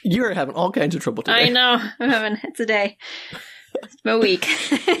You're having all kinds of trouble today. I know. It's a day. It's been a week.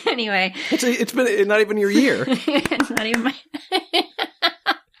 Anyway. It's been not even your year. It's not even my...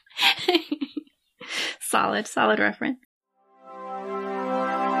 Solid reference.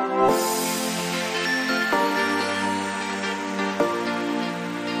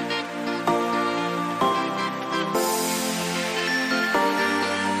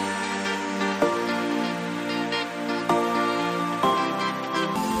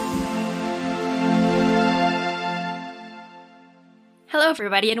 Hello,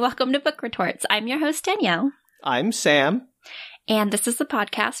 everybody, and welcome to Book Retorts. I'm your host, Danielle. I'm Sam. And this is the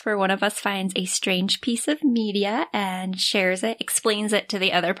podcast where one of us finds a strange piece of media and shares it, explains it to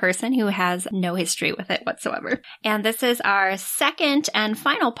the other person who has no history with it whatsoever. And this is our second and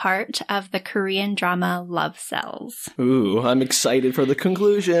final part of the Korean drama Love Cells. Ooh, I'm excited for the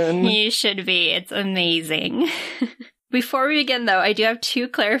conclusion. You should be. It's amazing. Before we begin, though, I do have two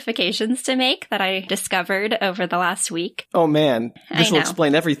clarifications to make that I discovered over the last week. Oh, man. This will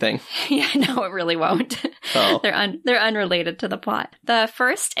explain everything. Yeah, no, it really won't. Oh. They're unrelated to the plot. The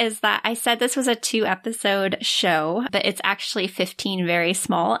first is that I said this was a 2-episode show, but it's actually 15 very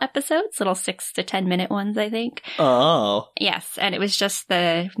small episodes, little 6 to 10 minute ones, I think. Oh. Yes, and it was just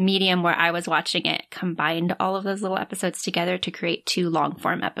the medium where I was watching it combined all of those little episodes together to create 2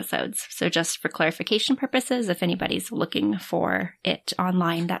 long-form episodes. So just for clarification purposes, if anybody's looking for it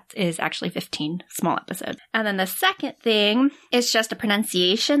online, that is actually 15 small episodes. And then the second thing is just a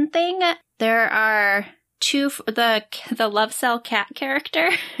pronunciation thing. There are the Love Cell cat character.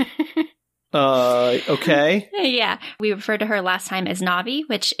 Okay. Yeah. We referred to her last time as Navi,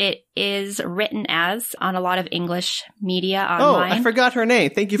 which it is written as on a lot of English media online. Oh, I forgot her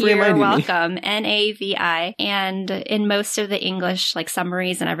name. Thank you for reminding me. You're welcome. Navi. And in most of the English, like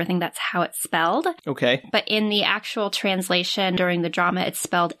summaries and everything, that's how it's spelled. Okay. But in the actual translation during the drama, it's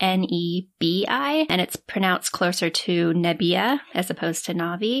spelled Nebi, and it's pronounced closer to Nebbia as opposed to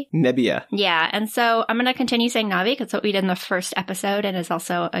Navi. Nebbia. Yeah. And so I'm going to continue saying Navi because that's what we did in the first episode, and is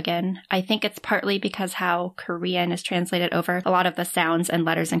also, again, I think it's partly because how Korean is translated over. A lot of the sounds and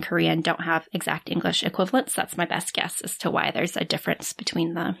letters in Korean don't have exact English equivalents. That's my best guess as to why there's a difference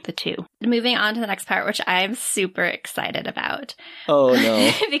between the two. Moving on to the next part, which I'm super excited about. Oh,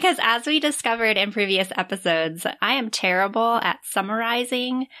 no. Because as we discovered in previous episodes, I am terrible at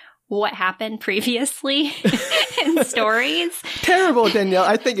summarizing what happened previously in stories. Terrible, Danielle.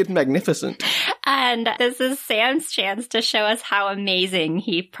 I think it's magnificent. And this is Sam's chance to show us how amazing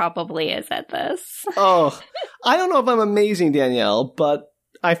he probably is at this. Oh, I don't know if I'm amazing, Danielle, but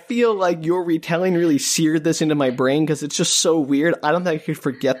I feel like your retelling really seared this into my brain because it's just so weird. I don't think I could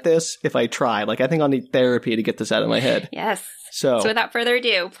forget this if I tried. Like, I think I'll need therapy to get this out of my head. Yes. So without further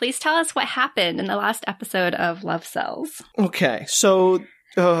ado, please tell us what happened in the last episode of Love Cells. Okay, so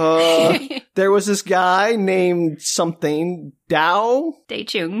there was this guy named something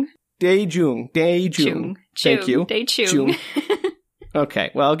Dae-chung. Dae-chung. Thank you. Dae-chung.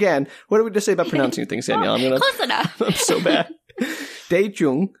 Okay, well, again, what do we just say about pronouncing things, Danielle? Close enough. I'm so bad.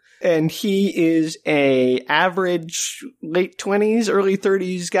 Dae-chung, and he is a average late 20s, early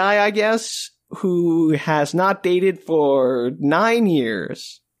 30s guy, I guess, who has not dated for 9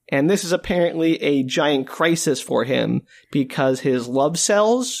 years. And this is apparently a giant crisis for him because his love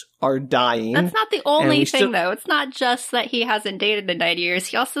cells are dying. That's not the only thing, though. It's not just that he hasn't dated in 9 years.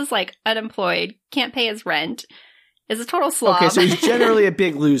 He also is, like, unemployed, can't pay his rent, is a total slob. Okay, so he's generally a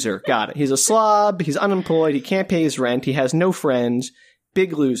big loser. Got it. He's a slob, he's unemployed, he can't pay his rent, he has no friends.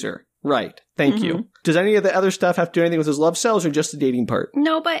 Big loser. Right. Thank you. Does any of the other stuff have to do anything with his love cells or just the dating part?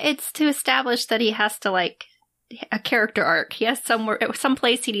 No, but it's to establish that he has to, like, a character arc. He has some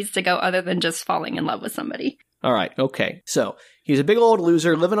place he needs to go other than just falling in love with somebody. All right. Okay. So he's a big old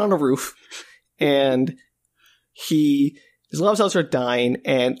loser living on a roof, and his love cells are dying,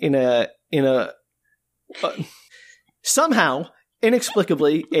 and somehow,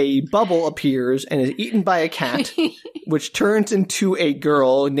 inexplicably, a bubble appears and is eaten by a cat, which turns into a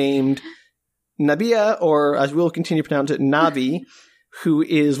girl named Nabia, or as we'll continue to pronounce it, Navi, who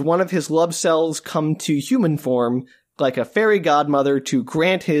is one of his love cells come to human form, like a fairy godmother, to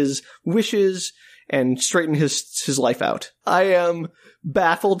grant his wishes and straighten his life out. I am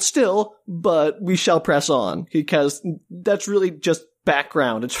baffled still, but we shall press on, because that's really just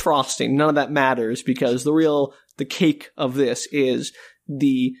background. It's frosting. None of that matters, because the cake of this is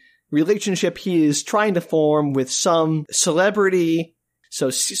the relationship he is trying to form with some celebrity. So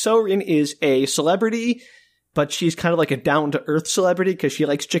Sorin is a celebrity, but she's kind of like a down-to-earth celebrity because she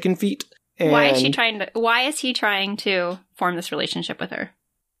likes chicken feet. And why is he trying to form this relationship with her?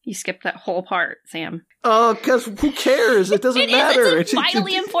 You skipped that whole part, Sam. Oh, because who cares? It doesn't matter. It's a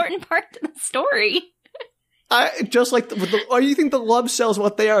vitally important part to the story. Just like you think the love cells,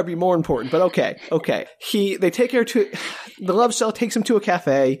 what they are, would be more important. But okay. They take her to the love cell, takes him to a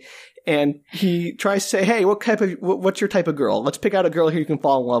cafe, and he tries to say, "Hey, what's your type of girl? Let's pick out a girl here you can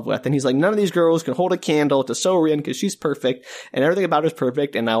fall in love with." And he's like, "None of these girls can hold a candle to Sorin because she's perfect, and everything about her is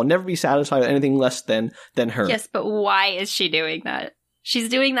perfect, and I will never be satisfied with anything less than her." Yes, but why is she doing that? She's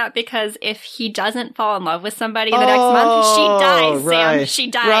doing that because if he doesn't fall in love with somebody the next month, she dies, right. Sam. She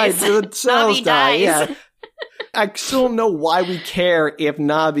dies. Right, the cells Navi die, dies. yeah. I still don't know why we care if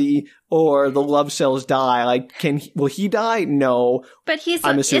Navi or the love cells die. Like, will he die? No. But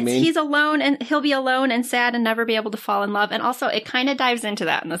I'm assuming he's alone, and he'll be alone and sad and never be able to fall in love. And also, it kind of dives into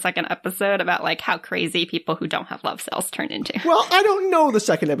that in the second episode about like how crazy people who don't have love cells turn into. Well, I don't know the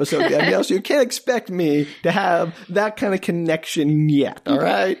second episode yet, so you can't expect me to have that kind of connection yet, all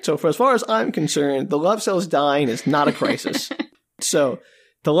right? So for as far as I'm concerned, the love cells dying is not a crisis. So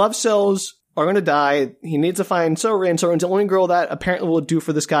the love cells are going to die. He needs to find Sorin. Sorin's the only girl that apparently will do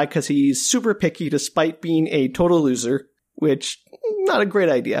for this guy because he's super picky despite being a total loser, which, not a great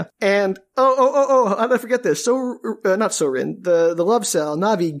idea. And, how did I forget this? Not Sorin. The love cell,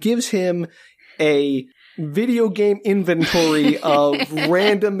 Navi, gives him a video game inventory of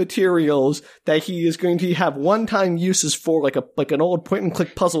random materials that he is going to have one-time uses for, like an old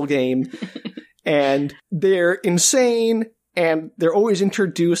point-and-click puzzle game. And they're insane. And they're always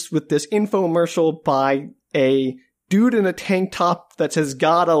introduced with this infomercial by a dude in a tank top that says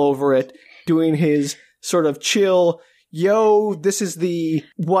God all over it, doing his sort of chill, yo, this is the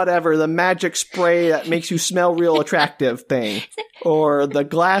magic spray that makes you smell real attractive thing. Or the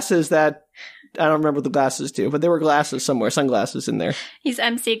glasses that, I don't remember what the glasses do, but there were glasses somewhere, sunglasses in there. He's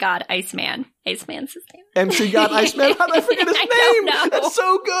MC God Iceman. Iceman's his name. MC God Iceman? How did I forget his name? That's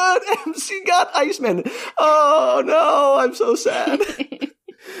so good! MC God Iceman. Oh no, I'm so sad.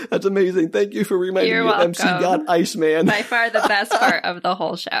 That's amazing. Thank you for reminding me of MC God Iceman. By far the best part of the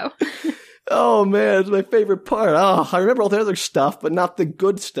whole show. Oh man, it's my favorite part. Oh, I remember all the other stuff, but not the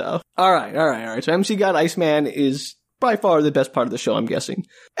good stuff. All right. So MC God Iceman is by far the best part of the show, I'm guessing.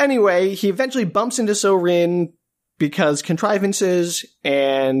 Anyway, he eventually bumps into Sorin because contrivances,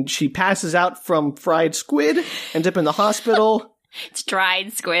 and she passes out from fried squid, ends up in the hospital. It's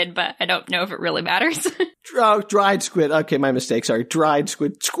dried squid, but I don't know if it really matters. Dried squid. Okay, my mistake. Sorry. Dried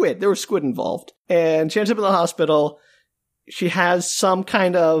squid. Squid. There was squid involved. And she ends up in the hospital. She has some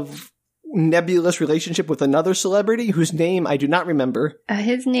kind of nebulous relationship with another celebrity whose name I do not remember.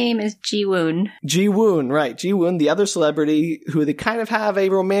 His name is Ji-woon. Ji-woon, right. Ji-woon, the other celebrity who they kind of have a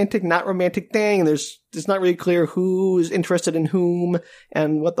romantic, not romantic thing. It's not really clear who's interested in whom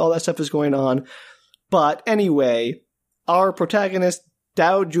and what all that stuff is going on. But anyway, our protagonist,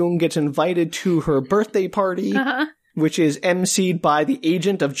 Dao Jung, gets invited to her birthday party, which is emceed by the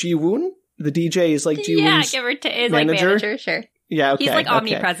agent of Ji-woon. The DJ is like Ji-woon's manager, sure. Yeah, okay. He's like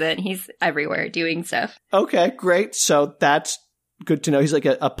omnipresent. He's everywhere doing stuff. Okay, great. So that's good to know. He's like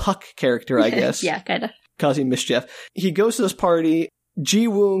a Puck character, I guess. Yeah, kind of. Causing mischief. He goes to this party.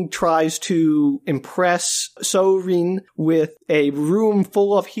 Ji-woon tries to impress Sorin with a room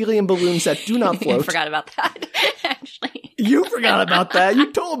full of helium balloons that do not float. I forgot about that, actually. You forgot about that.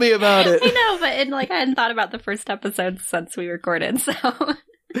 You told me about it. I know, but I hadn't thought about the first episode since we recorded, so.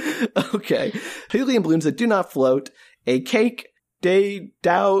 Okay. Helium balloons that do not float. A cake. Is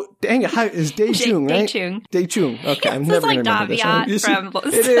Dae-chung, right? Dae-chung. Okay, I'm never going to remember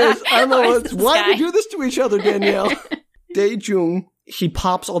this. It is. I don't know. Why do we do this to each other, Danielle? Dae-chung, he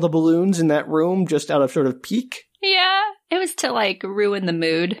pops all the balloons in that room just out of sort of pique. Yeah, it was to ruin the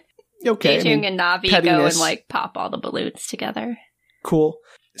mood. Okay. Dae-chung and Navi pettiness. Go and pop all the balloons together. Cool.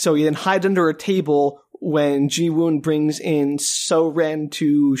 So he then hides under a table when Ji-woon brings in So-ren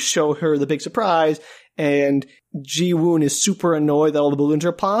to show her the big surprise, and Ji-woon is super annoyed that all the balloons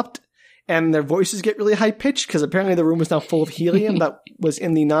are popped, and their voices get really high-pitched because apparently the room is now full of helium that was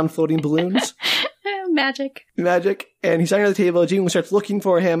in the non-floating balloons. Magic. And he's sitting at the table. Ji-woon starts looking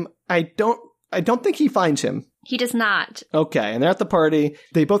for him. I don't think he finds him. He does not. Okay, and they're at the party.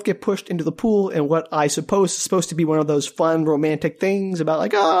 They both get pushed into the pool in what I suppose is supposed to be one of those fun romantic things about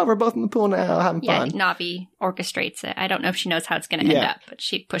we're both in the pool now, having fun. Yeah, Navi orchestrates it. I don't know if she knows how it's going to end up, but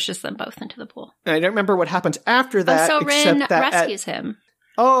she pushes them both into the pool. And I don't remember what happens after that. So Rin rescues him.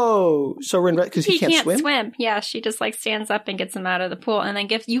 Oh, so Rin, because he can't swim. Yeah, she just stands up and gets him out of the pool, and then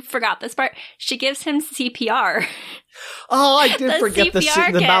you forgot this part. She gives him CPR. Oh, I did forget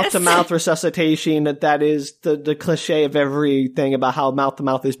the mouth-to-mouth resuscitation. That is the cliche of everything about how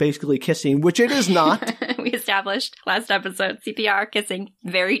mouth-to-mouth is basically kissing, which it is not. we established last episode, CPR, kissing,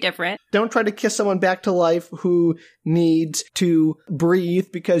 very different. Don't try to kiss someone back to life who needs to breathe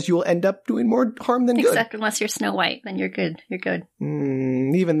because you will end up doing more harm than good. Except unless you're Snow White, then you're good. You're good.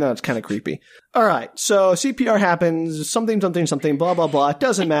 Even though it's kind of creepy. All right, so CPR happens, something, blah, blah, blah. It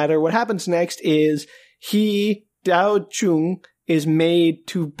doesn't matter. What happens next is Dao Chung, is made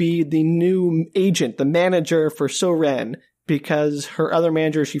to be the new agent, the manager for So-Ren, because her other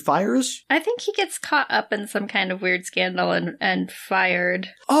manager she fires. I think he gets caught up in some kind of weird scandal and fired.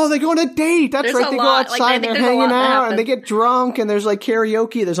 Oh, they go on a date. That's right. They go outside and they're hanging out and they get drunk and there's like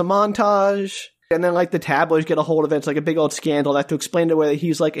karaoke. There's a montage. And then like the tabloids get a hold of it. It's like a big old scandal. They have to explain to whether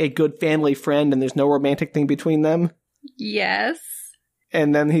he's like a good family friend and there's no romantic thing between them. Yes.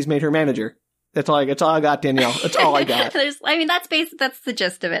 And then he's made her manager. That's all I got, Danielle. That's all I got. That's the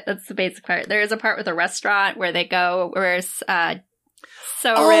gist of it. That's the basic part. There is a part with a restaurant where they go, where So-Ren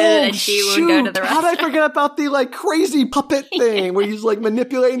and Ji-Woon go to the restaurant. How did I forget about the like crazy puppet thing where he's like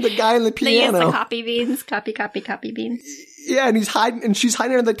manipulating the guy in the piano? They use the copy beans. Copy beans. Yeah, and she's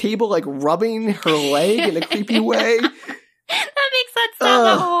hiding under the table like rubbing her leg in a creepy way. That makes that sound,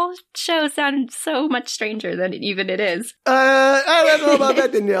 the whole show sound so much stranger than it is. I don't know about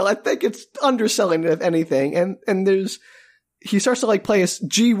that, Danielle. I think it's underselling it, if anything. And he starts to like play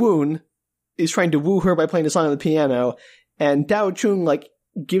Ji-Woon is trying to woo her by playing a song on the piano, and Dao Chung like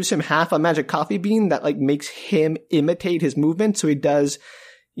gives him half a magic coffee bean that like makes him imitate his movement. So he does,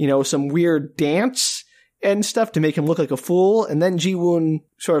 some weird dance and stuff to make him look like a fool. And then Ji-Woon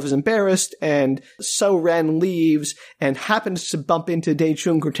sort of is embarrassed, and So-Ren leaves and happens to bump into Dae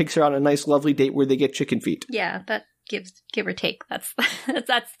Chung, who takes her on a nice, lovely date where they get chicken feet. Yeah, that gives give or take. That's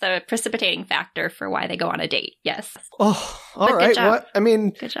the precipitating factor for why they go on a date. Yes. Oh, all right. What? I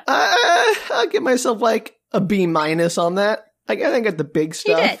mean, good job. I'll give myself like a B- on that. I didn't get the big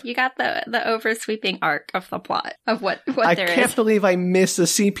stuff. You did. You got the oversweeping arc of the plot of what there is. I can't believe I missed the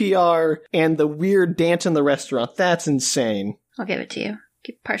CPR and the weird dance in the restaurant. That's insane. I'll give it to you.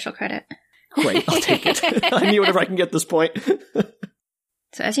 Give partial credit. Great, I'll take it. I need whatever I can get at this point.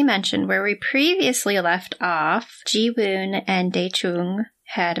 So as you mentioned, where we previously left off, Ji-Woon and Dae Chung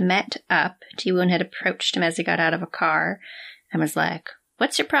had met up. Ji-Woon had approached him as he got out of a car and was like,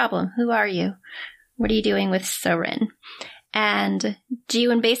 "What's your problem? Who are you? What are you doing with So-Ren?" And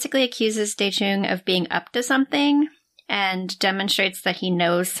Ji-Woon basically accuses Dae Chung of being up to something and demonstrates that he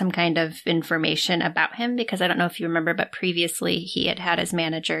knows some kind of information about him, because I don't know if you remember, but previously he had his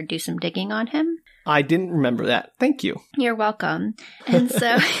manager do some digging on him. I didn't remember that. Thank you. You're welcome. And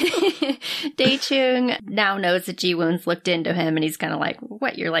so Dae Chung now knows that Ji-Woon's looked into him, and he's kind of like,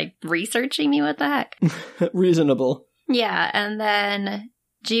 "What, you're like researching me? What the heck?" Reasonable. Yeah, and then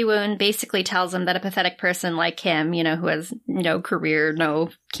Ji-Woon basically tells him that a pathetic person like him, who has no career,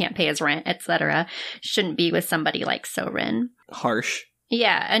 can't pay his rent, etc., shouldn't be with somebody like So-Ren. Harsh.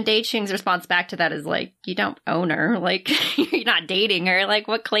 Yeah, and Dae Chung's response back to that is like, "You don't own her. Like, you're not dating her. Like,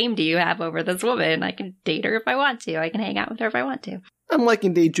 what claim do you have over this woman? I can date her if I want to. I can hang out with her if I want to." I'm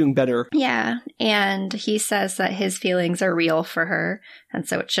liking Dae Chung better. Yeah, and he says that his feelings are real for her, and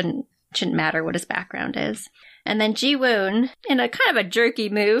so it shouldn't matter what his background is. And then Ji-Woon, in a kind of a jerky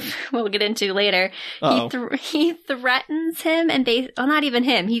move we'll get into later, he threatens him, and not even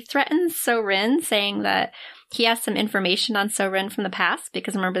him, he threatens So-Ren, saying that he has some information on So-Ren from the past,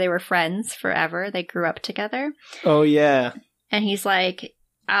 because remember, they were friends forever. They grew up together. Oh, yeah. And he's like,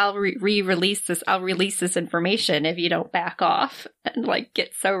 "I'll release this information if you don't back off," and like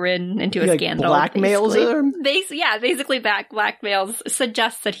get So-Ren into a scandal. Blackmails him? Basically blackmails,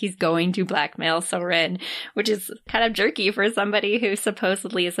 suggests that he's going to blackmail So-Ren, which is kind of jerky for somebody who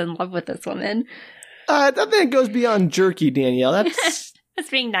supposedly is in love with this woman. I think it goes beyond jerky, Danielle. That's that's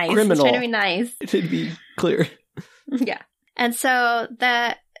being nice. Criminal. It's trying to be nice. To be clear. Yeah. And so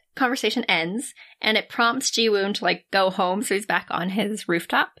that conversation ends, and it prompts Ji-Woon to like go home, so he's back on his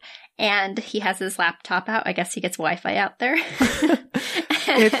rooftop, and he has his laptop out. I guess he gets Wi-Fi out there.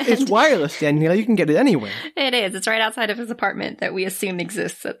 It's wireless, Danielle. You can get it anywhere. It is. It's right outside of his apartment that we assume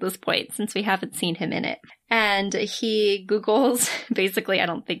exists at this point, since we haven't seen him in it. And he Googles, basically,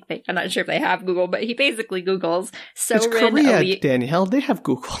 I'm not sure if they have Google, but he basically Googles So-Ren It's Korea, Elite. Danielle. They have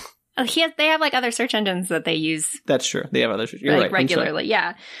Google. They have like other search engines that they use. That's true. They have other search. You're like, right. Regularly,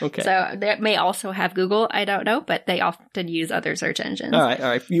 yeah. Okay. So they may also have Google. I don't know, but they often use other search engines. All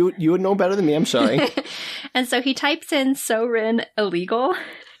right. You would know better than me. I'm sorry. And so he types in So-Ren illegal,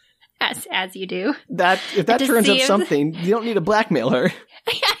 as you do. If that turns up something, you don't need to blackmail her.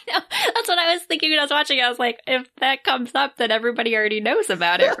 Yeah, I know. That's what I was thinking when I was watching. I was like, if that comes up, then everybody already knows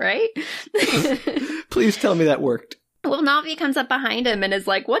about it, right? Please tell me that worked. Well, Navi comes up behind him and is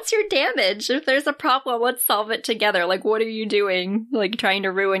like, what's your damage? If there's a problem, let's solve it together. Like, what are you doing? Like, trying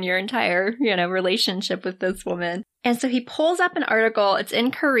to ruin your entire, relationship with this woman. And so he pulls up an article. It's in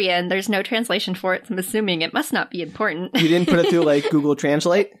Korean. There's no translation for it. So I'm assuming it must not be important. You didn't put it through, like, Google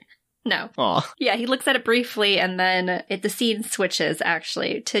Translate? No. Aw. Yeah, he looks at it briefly, and then the scene switches,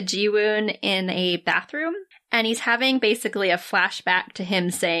 actually, to Ji-woon in a bathroom. And he's having basically a flashback to him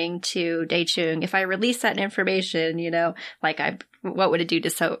saying to Dae-chung, if I release that information, what would it do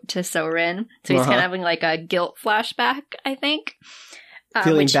to So-rin? So he's kind of having like a guilt flashback, I think.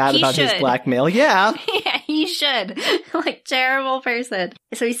 Feeling bad about his blackmail. Yeah. Yeah, he should. Like, terrible person.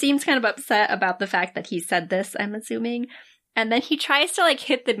 So he seems kind of upset about the fact that he said this, I'm assuming. And then he tries to, like,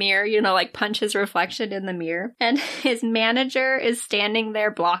 hit the mirror, punch his reflection in the mirror. And his manager is standing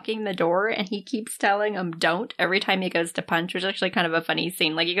there blocking the door, and he keeps telling him, don't, every time he goes to punch, which is actually kind of a funny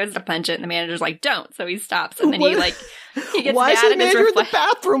scene. Like, he goes to punch it, and the manager's like, don't. So he stops, and then he gets Why mad is the manager in the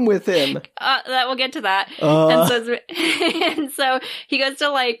bathroom with him? We'll get to that. And so he goes to,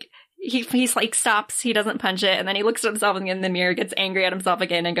 like... He's like stops, he doesn't punch it, and then he looks at himself in the mirror, gets angry at himself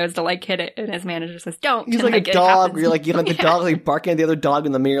again, and goes to like hit it, and his manager says, don't. He's like a dog, you're like, the dog like barking at the other dog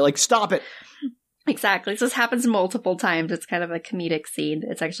in the mirror, like, stop it. Exactly. So this happens multiple times. It's kind of a comedic scene.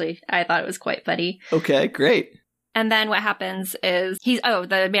 It's actually, I thought it was quite funny. Okay, great. And then what happens is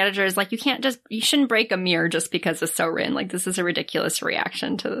the manager is like, you shouldn't break a mirror just because of So-rin. Like, this is a ridiculous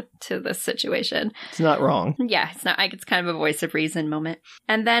reaction to this situation. It's not wrong. Yeah, it's not, it's kind of a voice of reason moment.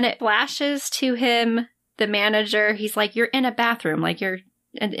 And then it flashes to him, the manager. He's like, you're in a bathroom.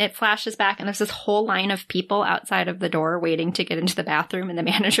 And it flashes back, and there's this whole line of people outside of the door waiting to get into the bathroom, and the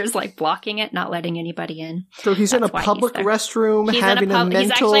manager's like blocking it, not letting anybody in. So he's in a public restroom having a mental...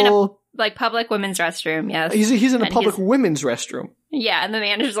 He's actually in a public women's restroom, yes. He's in a public women's restroom. Yeah, and the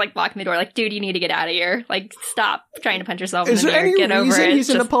manager's like blocking the door, like, dude, you need to get out of here. Like, stop trying to punch yourself in the mirror. Is there get any over reason it. he's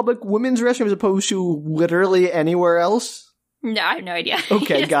in a public women's restroom as opposed to literally anywhere else? No, I have no idea.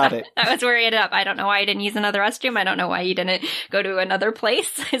 Okay, got it. That was where he ended up. I don't know why he didn't use another restroom. I don't know why he didn't go to another place,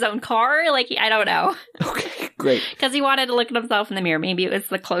 his own car. Like, I don't know. Okay, great. Because he wanted to look at himself in the mirror. Maybe it was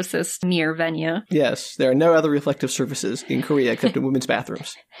the closest mirror venue. Yes, there are no other reflective surfaces in Korea except in women's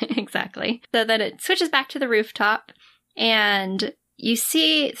bathrooms. Exactly. So then it switches back to the rooftop, and you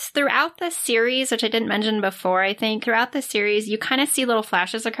see throughout the series, which I didn't mention before, I think, throughout the series, you kind of see little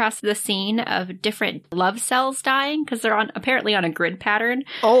flashes across the scene of different love cells dying, because they're apparently on a grid pattern.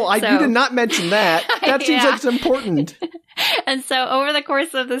 Oh, you did not mention that. That seems like it's important. And so over the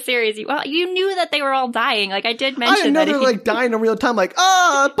course of the series, you knew that they were all dying. Like, I did mention I didn't know they were like dying in real time. Like,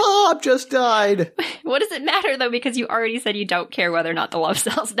 Bob just died. What does it matter though? Because you already said you don't care whether or not the love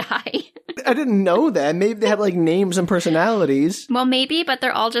cells die. I didn't know that. Maybe they have like names and personalities. Well, maybe, but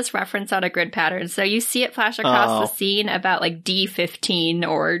they're all just referenced on a grid pattern. So you see it flash across the scene about like D15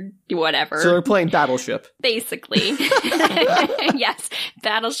 or whatever. So they're playing Battleship. Basically. Yes.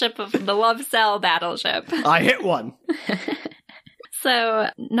 Battleship of the Love Cell Battleship. I hit one. So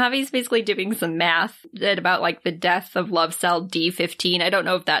Navi's basically doing some math about like the death of love cell D15. I don't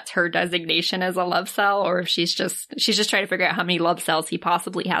know if that's her designation as a love cell, or if she's just trying to figure out how many love cells he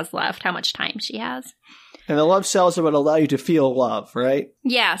possibly has left, how much time she has. And the love cells are what allow you to feel love, right?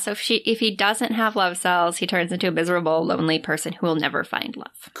 Yeah, so if he doesn't have love cells, he turns into a miserable, lonely person who will never find love.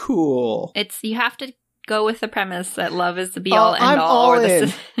 Cool. You have to go with the premise that love is the be-all, end-all. I'm all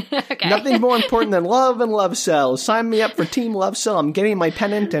in. Okay. Nothing more important than love and love cells. Sign me up for Team Love Cell. I'm getting my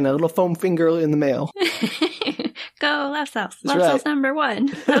pennant and a little foam finger in the mail. Go love cells. That's love cells number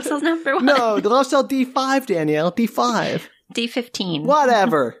 1. Love cells number 1. No, the love cell D5, Danielle. D5. D15.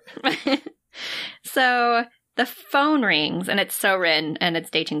 Whatever. So the phone rings, and it's So-rin, and it's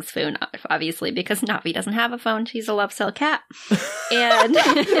Dae-chung's phone, obviously, because Navi doesn't have a phone. She's a love cell cat. And...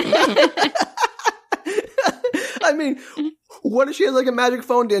 I mean, what if she has like a magic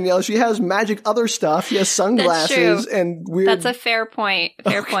phone, Danielle? She has magic other stuff. She has sunglasses and weird... That's a fair point.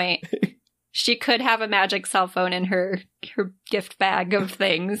 Fair point. She could have a magic cell phone in her gift bag of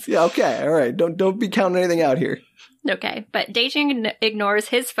things. Yeah, okay. All right. Don't be counting anything out here. Okay. But Dae-chung ignores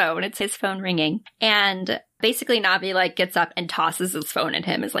his phone. It's his phone ringing. And basically Navi like gets up and tosses his phone at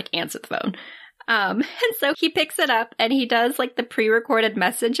him. Is like, answer the phone. And so he picks it up and he does like the pre-recorded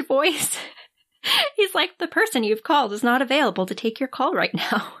message voice. He's like, the person you've called is not available to take your call right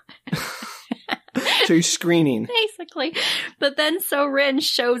now. So he's screening. Basically. But then So-rin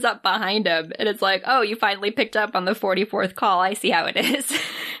shows up behind him, and it's like, oh, you finally picked up on the 44th call. I see how it is.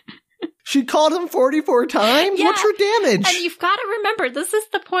 She called him 44 times? Yeah. What's her damage? And you've got to remember, this is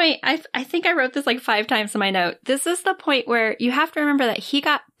the point. I think I wrote this like 5 times in my note. This is the point where you have to remember that he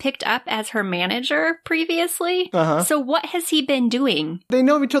got picked up as her manager previously. Uh-huh. So what has he been doing? They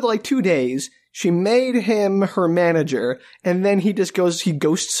know each other like 2 days. She made him her manager, and then he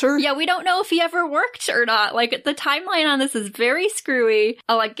ghosts her? Yeah, we don't know if he ever worked or not. Like, the timeline on this is very screwy.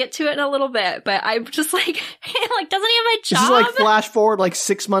 I'll, like, get to it in a little bit, but I'm just like, doesn't he have a job? Is this like flash forward like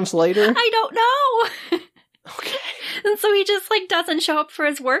 6 months later? I don't know. Okay. And so he just, like, doesn't show up for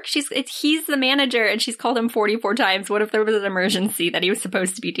his work. He's the manager, and she's called him 44 times. What if there was an emergency that he was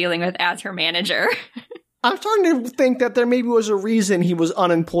supposed to be dealing with as her manager? I'm starting to think that there maybe was a reason he was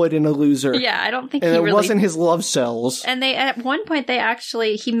unemployed and a loser. Yeah, I don't think and he it really... wasn't his love cells. And at one point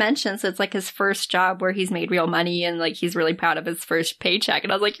he mentions it's like his first job where he's made real money and like he's really proud of his first paycheck.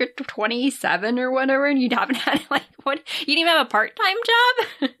 And I was like, you're 27 or whatever and you haven't had like, what? You didn't even have a part-time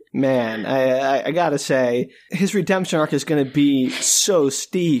job? Man, I gotta say, his redemption arc is gonna be so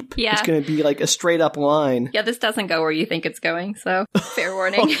steep. Yeah. It's gonna be like a straight up line. Yeah, this doesn't go where you think it's going, so fair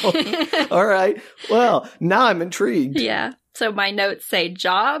warning. All right. Well, now I'm intrigued. Yeah. So my notes say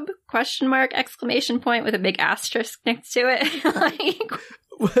job, ? Exclamation point with a big asterisk next to it. Like,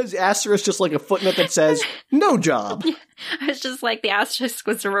 Was asterisk just like a footnote that says, no job? I was just like, the asterisk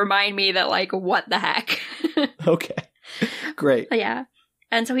was to remind me that, like, what the heck? Okay. Great. Yeah.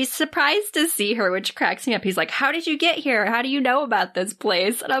 And so he's surprised to see her, which cracks me up. He's like, how did you get here? How do you know about this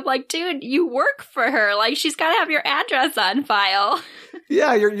place? And I'm like, dude, you work for her. Like, she's got to have your address on file.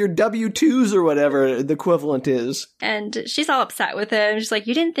 Yeah, your W-2s or whatever the equivalent is. And she's all upset with him. She's like,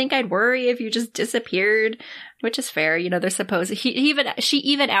 you didn't think I'd worry if you just disappeared? Which is fair. You know, they're supposed... She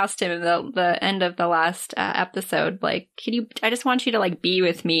even asked him in the end of the last episode, like, I just want you to, like, be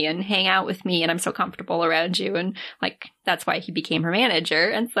with me and hang out with me, and I'm so comfortable around you. And, like, that's why he became her manager.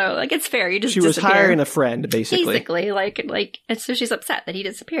 And so, like, it's fair. You just She was disappear. hiring a friend, basically. Basically, like, and so she's upset that he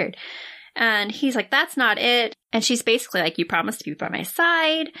disappeared. And he's like, that's not it. And she's basically like, you promised to be by my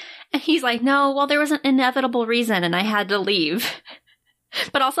side. And he's like, no, well, there was an inevitable reason and I had to leave.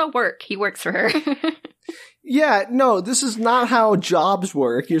 But also work. He works for her. Yeah, no, this is not how jobs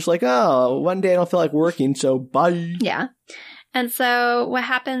work. You're just like, oh, one day I don't feel like working, so bye. Yeah. And so what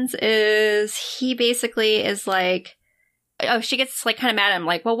happens is he basically is like, she gets like kind of mad at him,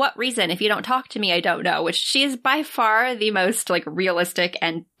 like, well, what reason? If you don't talk to me, I don't know. Which she is by far the most like realistic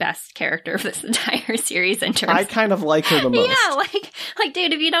and best character of this entire series in terms. I kind of like her the most. Yeah, like,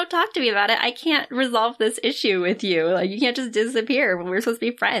 dude, if you don't talk to me about it, I can't resolve this issue with you. Like, you can't just disappear when we're supposed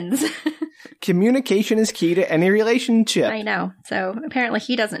to be friends. Communication is key to any relationship. I know. So apparently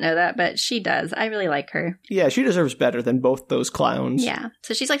he doesn't know that, but she does. I really like her. Yeah, she deserves better than both those clowns. Yeah.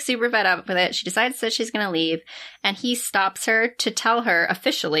 So she's like super fed up with it. She decides that she's going to leave, and he stops her to tell her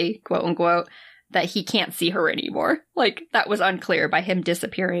officially, quote unquote, that he can't see her anymore. Like, that was unclear by him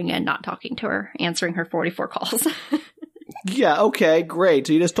disappearing and not talking to her, answering her 44 calls. Yeah, okay, great.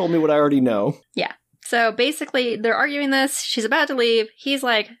 So you just told me what I already know. Yeah. So basically, they're arguing this. She's about to leave. He's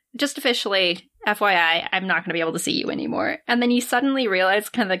like, just officially, FYI, I'm not going to be able to see you anymore. And then you suddenly realize,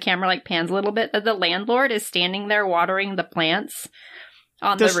 kind of the camera like pans a little bit, that the landlord is standing there watering the plants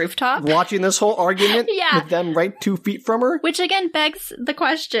on the rooftop. Watching this whole argument Yeah. with them right 2 feet from her? Which again begs the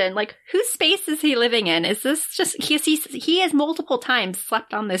question, like, whose space is he living in? Is this just, he has multiple times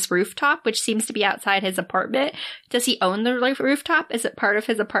slept on this rooftop, which seems to be outside his apartment. Does he own the rooftop? Is it part of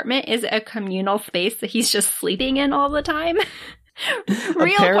his apartment? Is it a communal space that he's just sleeping in all the time?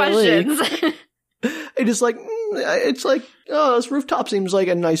 Real Apparently. questions. It is like, it's like, oh, this rooftop seems like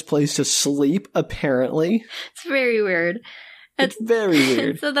a nice place to sleep, apparently. It's very weird. It's very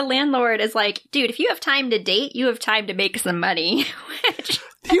weird. So the landlord is like, dude, if you have time to date, you have time to make some money. Which...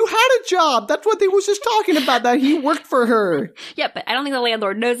 You had a job. That's what they was just talking about, that he worked for her. Yeah, but I don't think the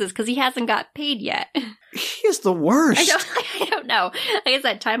landlord knows this because he hasn't got paid yet. He is the worst. I don't know. Like I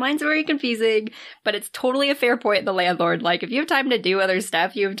said, timeline's very confusing, but it's totally a fair point, the landlord. Like, if you have time to do other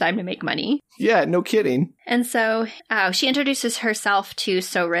stuff, you have time to make money. Yeah, no kidding. And so she introduces herself to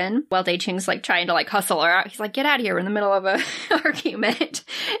So-rin while Dae-chung's like trying to like hustle her out. He's like, get out of here. We're in the middle of a argument.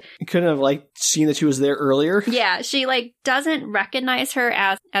 You couldn't have like seen that she was there earlier. Yeah, she like doesn't recognize her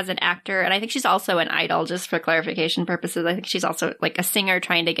as an actor. And I think she's also an idol, just for clarification purposes. I think she's also like a singer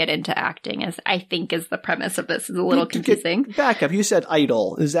trying to get into acting, as I think is the premise of this. Is a little confusing. Back up. You said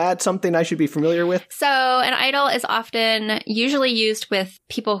idol. Is that something I should be familiar with? So an idol is often usually used with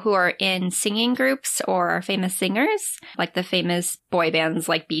people who are in singing groups or are famous singers, like the famous boy bands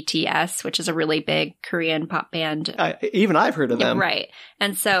like BTS, which is a really big Korean pop band. Even I've heard of them. Right.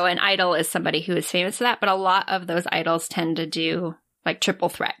 And so an idol is somebody who is famous for that, but a lot of those idols tend to do like triple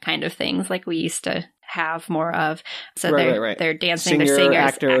threat kind of things like we used to have more of. So Right. they're dancing, Singer, they're singers,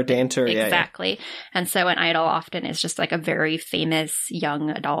 actor, dancer. Exactly. Yeah. And so an idol often is just like a very famous young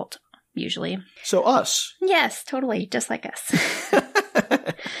adult, usually. So us. Yes, totally. Just like us.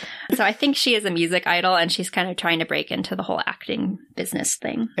 So I think she is a music idol, and she's kind of trying to break into the whole acting business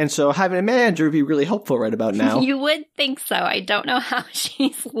thing. And so having a manager would be really helpful right about now. You would think so. I don't know how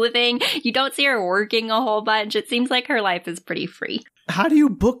she's living. You don't see her working a whole bunch. It seems like her life is pretty free. How do you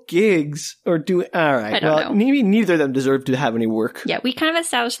book gigs or do? All right. I don't know. Maybe neither of them deserve to have any work. Yeah, we kind of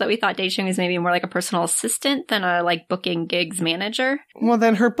established that we thought Daechung is maybe more like a personal assistant than a like booking gigs manager. Well,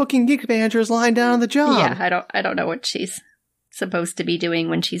 then her booking gig manager is lying down on the job. Yeah, I don't know what she's supposed to be doing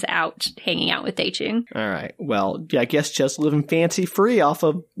when she's out hanging out with Daechung. All right. Well, yeah, I guess just living fancy free off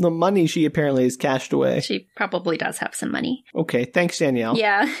of the money she apparently has cashed away. She probably does have some money. Okay. Thanks, Danielle.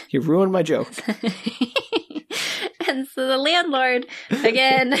 Yeah. You ruined my joke. And so the landlord,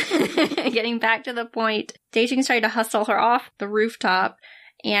 again, getting back to the point, Daechung's trying to hustle her off the rooftop,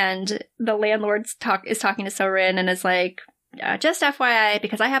 and the landlord is talking to So-rin and is like, just FYI,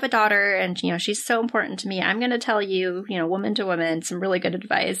 because I have a daughter and, she's so important to me, I'm going to tell you, woman to woman, some really good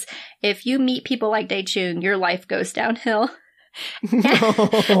advice. If you meet people like Daechung, your life goes downhill. And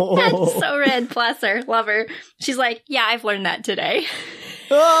So-rin, bless her, love her. She's like, yeah, I've learned that today.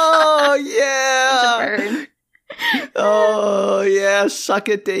 Oh, yeah. Burn. Oh, yeah. Suck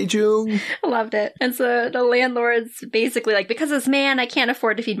it, Daechung. Loved it. And so the landlord's basically like, because this man, I can't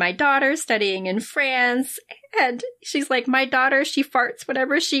afford to feed my daughter studying in France. And she's like, my daughter, she farts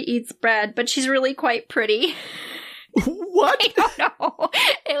whenever she eats bread, but she's really quite pretty. What? I don't know.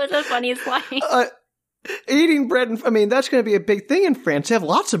 It was the funniest line. Eating bread, that's going to be a big thing in France. They have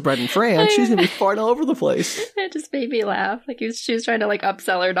lots of bread in France. She's going to be farting all over the place. It just made me laugh. Like she was trying to like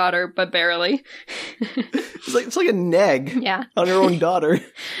upsell her daughter, but barely. It's like a neg on her own daughter.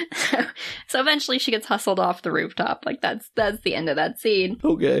 So eventually she gets hustled off the rooftop. Like that's the end of that scene.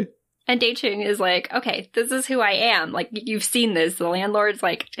 Okay. And Daechung is like, okay, this is who I am. Like, you've seen this. The landlord's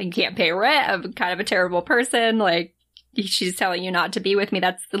like, I can't pay rent. I'm kind of a terrible person. Like, she's telling you not to be with me.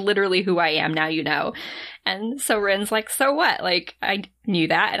 That's literally who I am. Now you know. And so Rin's like, so what? Like, I knew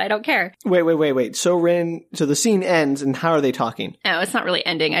that and I don't care. Wait. So the scene ends, and how are they talking? No, it's not really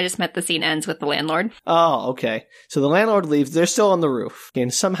ending. I just meant the scene ends with the landlord. Oh, okay. So the landlord leaves. They're still on the roof.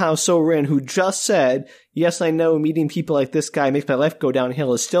 And somehow So-rin, who just said, yes, I know meeting people like this guy makes my life go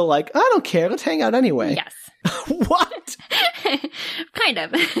downhill, is still like, I don't care. Let's hang out anyway. Yes. What? Kind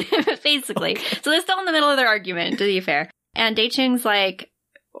of. Basically. Okay. So they're still in the middle of their argument, to be fair. And Daechung's like,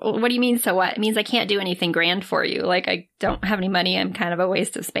 what do you mean, so what? It means I can't do anything grand for you. Like, I don't have any money. I'm kind of a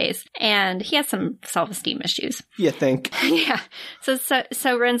waste of space. And he has some self-esteem issues. You think? Yeah.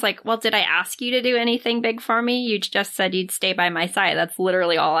 So Rin's like, well, did I ask you to do anything big for me? You just said you'd stay by my side. That's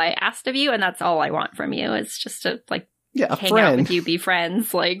literally all I asked of you. And that's all I want from you. It's just to, like, hang out with you, be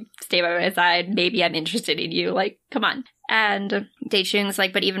friends, like, stay by my side. Maybe I'm interested in you. Like, come on. And Daechung's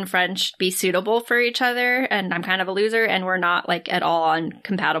like, but even friends should be suitable for each other. And I'm kind of a loser. And we're not, like, at all on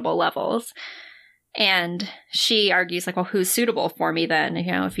compatible levels. And she argues, like, well, who's suitable for me then?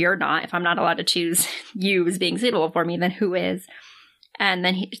 If I'm not allowed to choose you as being suitable for me, then who is? And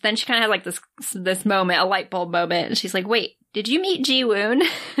then she kind of has, like, this moment, a light bulb moment. And she's like, wait, did you meet Ji-woon?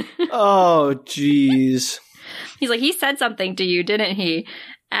 Oh, jeez. He's like, he said something to you, didn't he?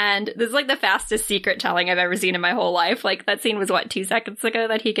 And this is like the fastest secret telling I've ever seen in my whole life. Like, that scene was, 2 seconds ago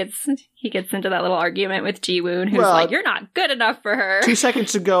that he gets into that little argument with Ji-woon, who's like, you're not good enough for her. 2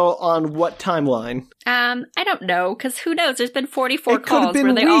 seconds ago on what timeline? I don't know, because who knows? There's been 44 calls.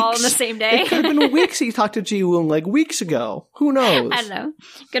 Were they all on the same day? It could have been weeks he talked to Ji-woon, like weeks ago. Who knows? I don't know.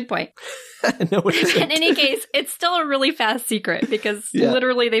 Good point. No, in any case, it's still a really fast secret because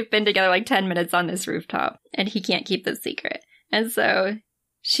literally they've been together like 10 minutes on this rooftop and he can't keep this secret. And so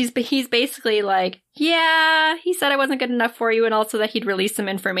he's basically like, yeah, he said I wasn't good enough for you and also that he'd release some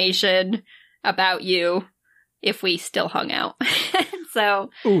information about you if we still hung out. So,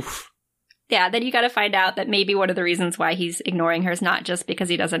 oof. Yeah, then you got to find out that maybe one of the reasons why he's ignoring her is not just because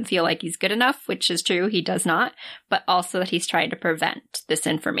he doesn't feel like he's good enough, which is true, he does not, but also that he's trying to prevent this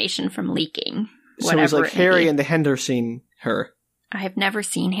information from leaking. So it's like Harry and the Henderson her. I have never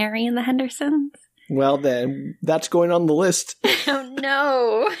seen Harry and the Hendersons. Well, then, that's going on the list. Oh,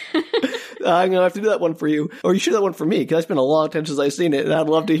 no. I'm going to have to do that one for you. Or you should do that one for me, because it's been a long time since I've seen it, and I'd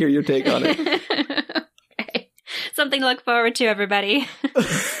love to hear your take on it. Okay. Something to look forward to, everybody.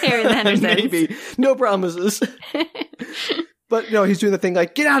 Harry and the Hendersons. Maybe. No promises. But no, he's doing the thing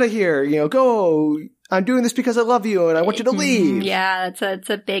like, get out of here, go. I'm doing this because I love you and I want you to leave. Yeah, it's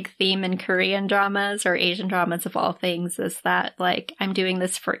a big theme in Korean dramas or Asian dramas of all things, is that, like, I'm doing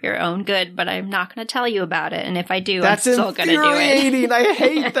this for your own good, but I'm not going to tell you about it. And if I do, I'm still going to do it. That's infuriating. I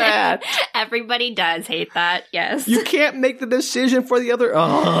hate that. Everybody does hate that, yes. You can't make the decision for the other.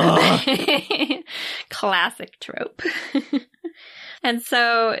 Classic trope. And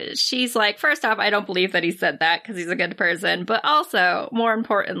so she's like, first off, I don't believe that he said that because he's a good person. But also, more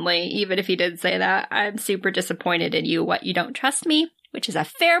importantly, even if he did say that, I'm super disappointed in you. What, you don't trust me? Which is a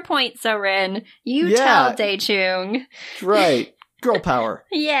fair point, So-rin. You tell Dae-chung. Right. Girl power.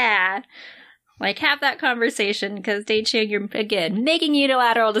 Yeah. Like, have that conversation because Dae-chung, you're, again, making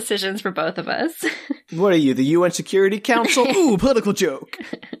unilateral decisions for both of us. What are you, the UN Security Council? Ooh, political joke.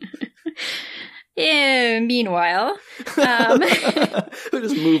 Yeah, meanwhile, we'll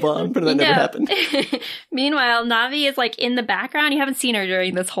just move on, but that never happened. Meanwhile, Navi is like in the background. You haven't seen her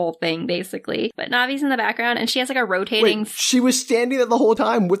during this whole thing, basically, but Navi's in the background, and she has like a rotating. Wait, she was standing there the whole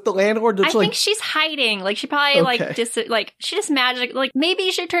time with the landlord. I think she's hiding. Like she probably she just magic. Like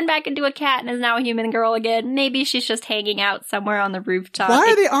maybe she turned back into a cat and is now a human girl again. Maybe she's just hanging out somewhere on the rooftop. Why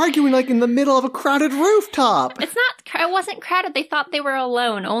are they arguing like in the middle of a crowded rooftop? It's not. It wasn't crowded. They thought they were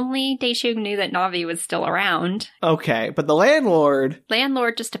alone. Only Dae-chung knew that Navi was still around. Okay, but the landlord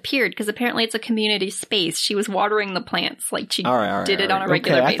just appeared because apparently it's a community space. She was watering the plants, like she did it on a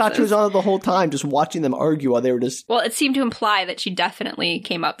regular basis. I thought she was on it the whole time, just watching them argue while they were just. Well, it seemed to imply that she definitely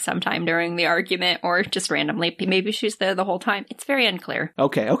came up sometime during the argument, or just randomly. Maybe she's there the whole time. It's very unclear.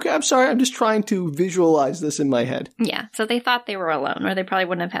 Okay. I'm sorry. I'm just trying to visualize this in my head. Yeah. So they thought they were alone, or they probably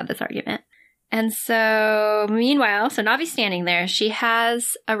wouldn't have had this argument. And so, meanwhile, Navi's standing there. She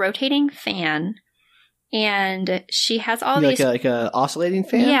has a rotating fan. And she has all these... Like a oscillating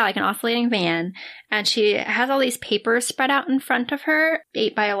fan? Yeah, like an oscillating fan. And she has all these papers spread out in front of her,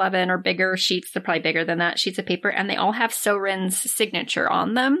 8x11 or bigger sheets. They're probably bigger than that, sheets of paper. And they all have So-rin's signature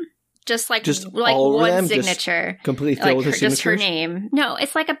on them. Just one signature. Just completely filled with her signature? Just her name. No,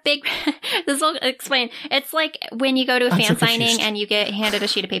 it's like a big... This will explain. It's like when you go to a fan signing and you get handed a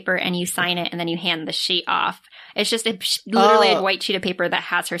sheet of paper and you sign it and then you hand the sheet off. It's just literally a white sheet of paper that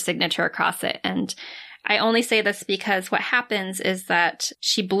has her signature across it. And... I only say this because what happens is that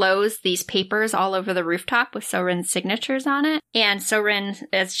she blows these papers all over the rooftop with So-rin's signatures on it. And So-rin,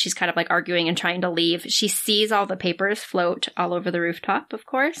 as she's kind of like arguing and trying to leave, she sees all the papers float all over the rooftop, of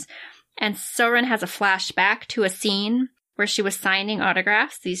course. And So-rin has a flashback to a scene where she was signing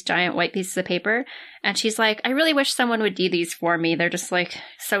autographs, these giant white pieces of paper. And she's like, I really wish someone would do these for me. They're just like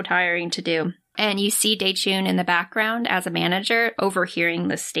so tiring to do. And you see Dae-chung in the background as a manager overhearing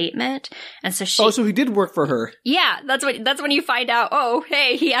this statement. And so she... Oh, so he did work for her. Yeah, that's when you find out, oh,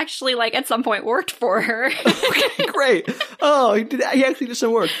 hey, he actually, like, at some point worked for her. Okay, great. Oh, he actually did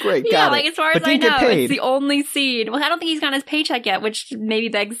some work. Great, got it. Yeah, like, as far as I know, it's the only scene. Well, I don't think he's gotten his paycheck yet, which maybe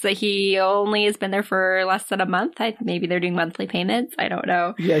begs that he only has been there for less than a month. Maybe they're doing monthly payments. I don't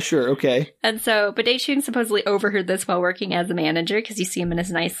know. Yeah, sure, okay. And so, but Dae-chung supposedly overheard this while working as a manager, because you see him in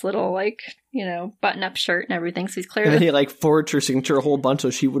his nice little, like... button-up shirt and everything, so he's clearly... And he, like, forged her signature a whole bunch so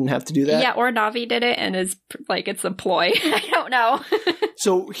she wouldn't have to do that? Yeah, or Navi did it, and is, like, it's a ploy. I don't know.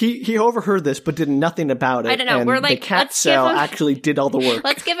 So he overheard this, but did nothing about it. I don't know, and we're like, the cat cell actually did all the work.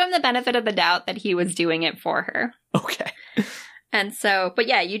 Let's give him the benefit of the doubt that he was doing it for her. Okay. And so, but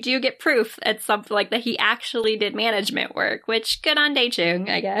yeah, you do get proof at something like that he actually did management work, which good on Dae-chung,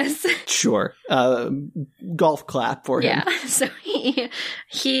 I guess. Sure. Golf clap for him. Yeah. So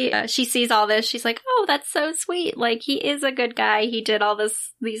she sees all this. She's like, oh, that's so sweet. Like, he is a good guy. He did all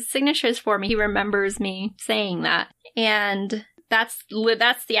these signatures for me. He remembers me saying that. And that's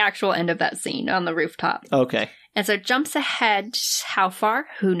the actual end of that scene on the rooftop. Okay. And so it jumps ahead. How far?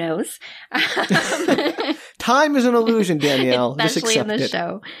 Who knows? Time is an illusion, Danielle. Especially in the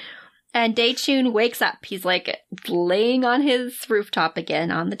show. And Dae-chung wakes up. He's like laying on his rooftop again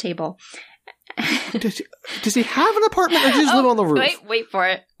on the table. Does he have an apartment or does he just live on the roof? Wait for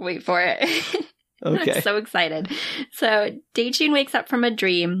it. Okay. I'm so excited. So Dae-chung wakes up from a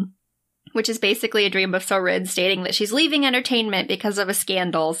dream, which is basically a dream of So-rin stating that she's leaving entertainment because of a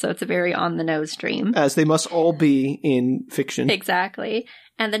scandal. So it's a very on-the-nose dream. As they must all be in fiction. Exactly.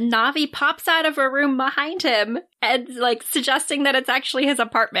 And then Navi pops out of a room behind him and, like, suggesting that it's actually his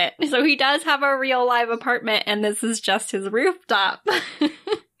apartment. So he does have a real live apartment, and this is just his rooftop.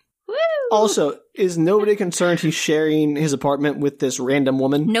 Woo! Also, is nobody concerned he's sharing his apartment with this random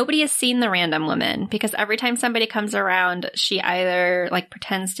woman? Nobody has seen the random woman, because every time somebody comes around, she either, like,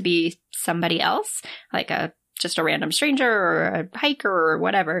 pretends to be somebody else, like a just a random stranger or a hiker or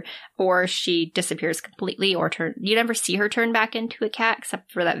whatever, or she disappears completely, or you never see her turn back into a cat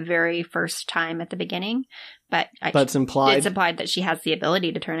except for that very first time at the beginning. But it's implied. It's implied that she has the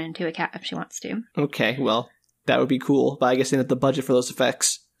ability to turn into a cat if she wants to. Okay, well, that would be cool, but I guess they didn't have the budget for those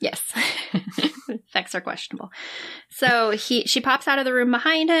effects. Yes. Effects are questionable. So she pops out of the room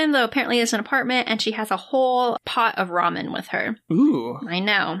behind him, though apparently it's an apartment, and she has a whole pot of ramen with her. Ooh. I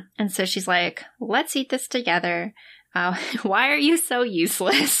know. And so she's like, let's eat this together. Why are you so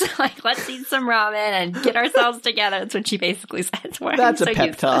useless? Like, let's eat some ramen and get ourselves together. That's what she basically says. That's a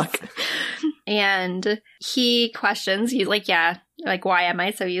pep talk. And he questions, he's like, yeah, like, why am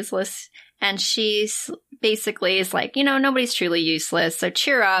I so useless? And she's basically is like, nobody's truly useless. So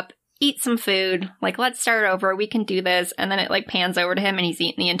cheer up, eat some food. Like, let's start over. We can do this. And then it like pans over to him and he's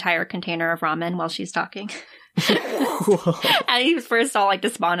eating the entire container of ramen while she's talking. And he was first all like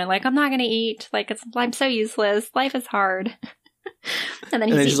despondent, like, I'm not going to eat. Like, I'm so useless. Life is hard. And then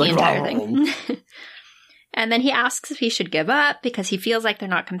he's eating the entire thing. And then he asks if he should give up because he feels like they're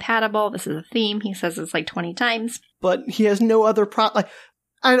not compatible. This is a theme. He says it's like 20 times. But he has no other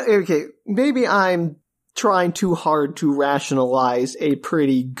okay, maybe I'm trying too hard to rationalize a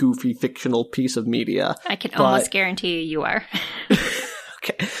pretty goofy fictional piece of media. I can almost guarantee you are.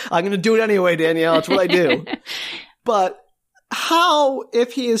 Okay, I'm going to do it anyway, Danielle. It's what I do. But how,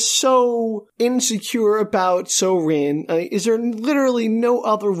 if he is so insecure about So-rin, is there literally no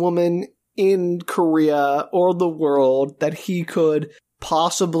other woman in Korea or the world that he could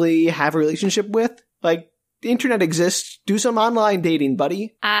possibly have a relationship with? Like, the internet exists. Do some online dating,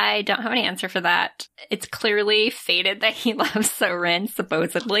 buddy. I don't have any answer for that. It's clearly fated that he loves So-rin,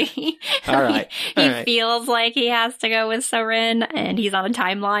 supposedly. All right. He feels like he has to go with So-rin, and he's on a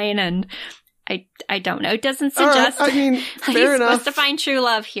timeline, and I don't know. It doesn't suggest fair he's enough. supposed to find true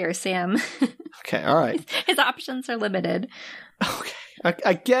love here, Sam. Okay, all right. His options are limited. Okay.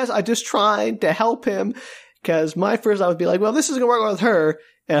 I guess I just tried to help him, because my first thought would be like, well, this is going to work with her.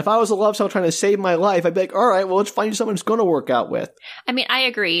 And if I was a love cell trying to save my life, I'd be like, all right, well, let's find someone who's going to work out with. I mean, I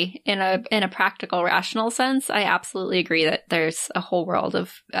agree. In a practical, rational sense, I absolutely agree that there's a whole world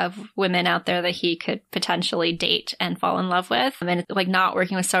of women out there that he could potentially date and fall in love with. I mean, like, not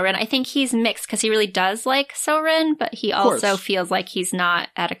working with So-rin. I think he's mixed because he really does like So-rin, but he also feels like he's not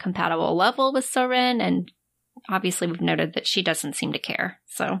at a compatible level with So-rin. And obviously, we've noted that she doesn't seem to care.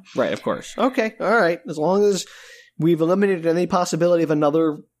 So right, of course. Okay, all right. As long as we've eliminated any possibility of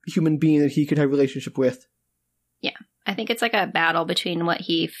another human being that he could have a relationship with. Yeah. I think it's like a battle between what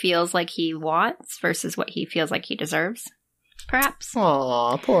he feels like he wants versus what he feels like he deserves, perhaps.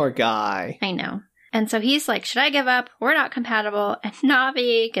 Aw, poor guy. I know. And so he's like, should I give up? We're not compatible. And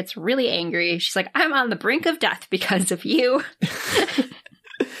Navi gets really angry. She's like, I'm on the brink of death because of you.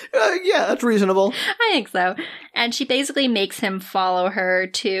 Yeah, that's reasonable. I think so. And she basically makes him follow her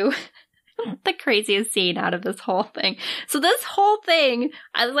to the craziest scene out of this whole thing. So this whole thing,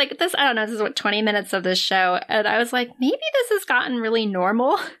 I was like, this is what, 20 minutes of this show. And I was like, maybe this has gotten really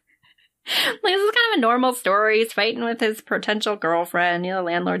normal. Like, this is kind of a normal story. He's fighting with his potential girlfriend. The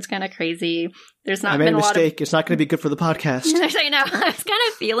landlord's kind of crazy. There's not been a mistake. It's not going to be good for the podcast. I know. I was kind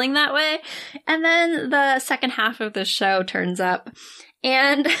of feeling that way. And then the second half of the show turns up.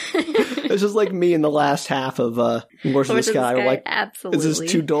 And this is like me in the last half of Wars of the Sky. We're like, absolutely. This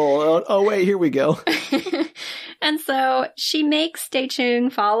is too dull. Oh, wait, here we go. And so she makes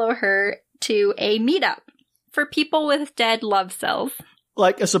Dae-chung follow her to a meetup for people with dead love cells.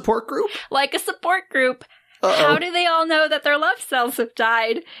 Like a support group? Like a support group. Uh-oh. How do they all know that their love cells have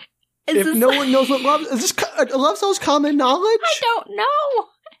died? If no one knows what love is, this love cells common knowledge? I don't know.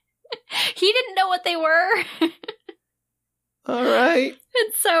 He didn't know what they were. All right.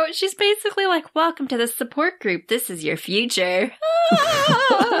 And so she's basically like, welcome to the support group. This is your future.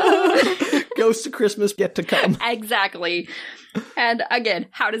 Ghosts of Christmas yet to come. Exactly. And again,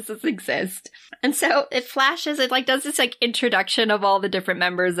 how does this exist? And so it flashes, it like does this like introduction of all the different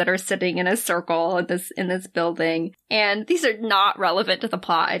members that are sitting in a circle in this building. And these are not relevant to the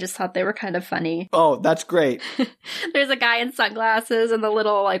plot. I just thought they were kind of funny. Oh, that's great. There's a guy in sunglasses and the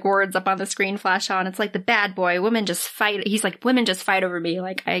little like words up on the screen flash on. It's like the bad boy, women just fight. He's like, women just fight over me.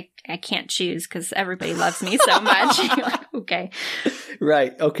 Like I can't choose because everybody loves me so much. You're like, okay.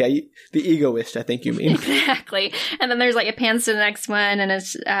 Right. Okay. The egoist, I think you mean. Exactly. And then there's like, it pans to the next one and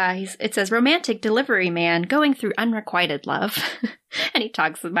it says romantic delivery man going through unrequited love. And he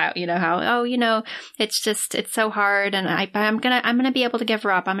talks about, how, it's so hard and I'm gonna be able to give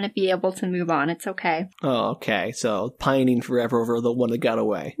her up. I'm gonna be able to move on. It's okay. Oh, okay. So pining forever over the one that got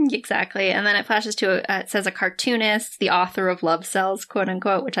away. Exactly. And then it flashes to, it says a cartoonist, the author of Love Cells, quote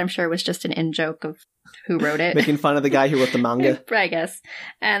unquote, which I'm sure was just an in-joke of who wrote it. Making fun of the guy who wrote the manga. I guess.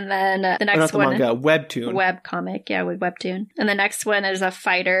 And then the next not the one. Manga, webtoon. Webcomic, yeah, with webtoon. And the next one is a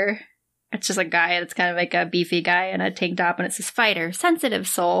fighter. It's just a guy that's kind of like a beefy guy in a tank top, and it says fighter, sensitive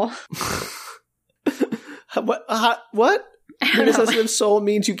soul. What? Sensitive soul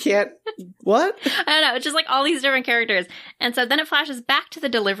means you can't... What? I don't know. It's just like all these different characters. And so then it flashes back to the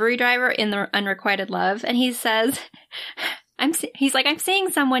delivery driver in the Unrequited Love, and he says... He's like, I'm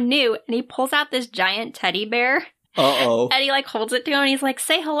seeing someone new, and he pulls out this giant teddy bear. Uh-oh. And he holds it to him, and he's like,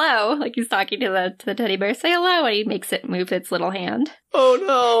 say hello. Like he's talking to the teddy bear, say hello, and he makes it move its little hand. Oh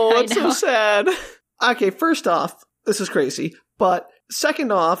no, that's so sad. Okay, first off, this is crazy. But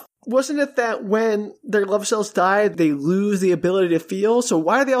second off, wasn't it that when their love cells die, they lose the ability to feel? So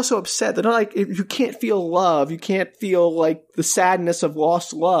why are they all so upset? They're not like, if you can't feel love, you can't feel the sadness of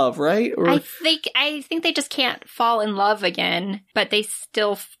lost love, right? Or... I think they just can't fall in love again, but they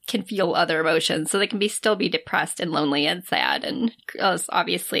still can feel other emotions. So they can still be depressed and lonely and sad and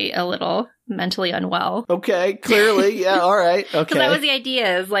obviously a little mentally unwell. Okay, clearly. Yeah, all right. Okay. Because that was the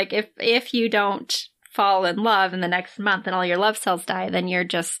idea is if you don't fall in love in the next month and all your love cells die, then you're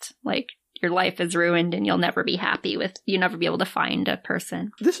just your life is ruined and you'll never be happy you'll never be able to find a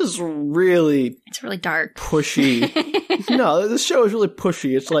person. This is really... It's really dark. Pushy. No, this show is really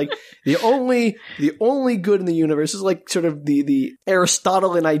pushy. It's like the only good in the universe is sort of the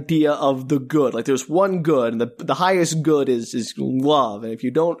Aristotelian idea of the good. There's one good, and the highest good is love. And if you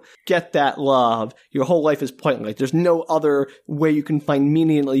don't get that love, your whole life is pointless. There's no other way you can find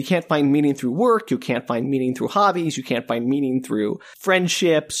meaning. You can't find meaning through work. You can't find meaning through hobbies. You can't find meaning through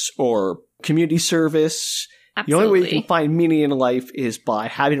friendships or community service. Absolutely. The only way you can find meaning in life is by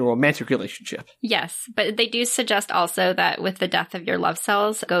having a romantic relationship. Yes, but they do suggest also that with the death of your love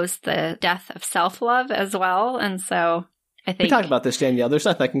cells goes the death of self-love as well. And so I think... We talked about this, Danielle. There's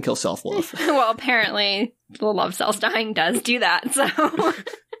nothing that can kill self-love. Well, apparently the love cells dying does do that. So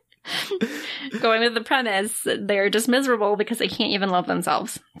going with the premise, they're just miserable because they can't even love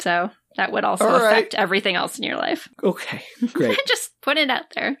themselves. So that would also affect everything else in your life. Okay, great. Just put it out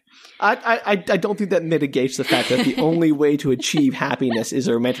there. I don't think that mitigates the fact that the only way to achieve happiness is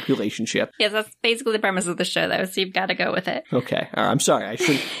a romantic relationship. Yes, that's basically the premise of the show, though, so you've got to go with it. Okay, all right, I'm sorry. I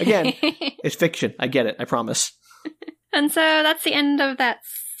should. Again, it's fiction. I get it. I promise. And so that's the end of that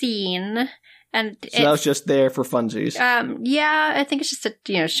scene. And so that was just there for funsies. Yeah, I think it's just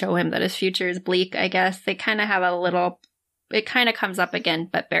to show him that his future is bleak. I guess they kind of have a little. It kind of comes up again,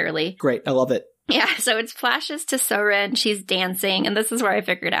 but barely. Great, I love it. Yeah, so it flashes to Soren. She's dancing, and this is where I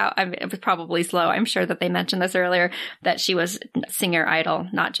figured out, it was probably slow. I'm sure that they mentioned this earlier, that she was a singer idol,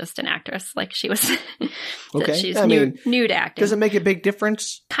 not just an actress. She was, okay. She's new to acting. Does it make a big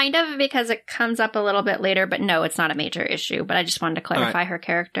difference? Kind of, because it comes up a little bit later, but no, it's not a major issue. But I just wanted to clarify her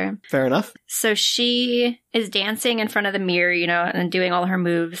character. Fair enough. So she is dancing in front of the mirror, and doing all her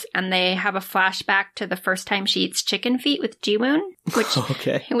moves, and they have a flashback to the first time she eats chicken feet with Jiwoon,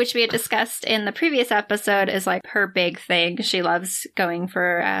 which we had discussed in the previous episode is her big thing. She loves going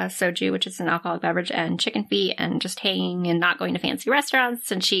for soju, which is an alcoholic beverage, and chicken feet, and just hanging and not going to fancy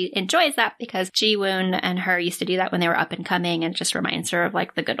restaurants. And she enjoys that because Jiwoon and her used to do that when they were up and coming, and it just reminds her of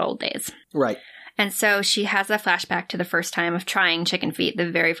the good old days. Right. And so she has a flashback to the first time of trying chicken feet, the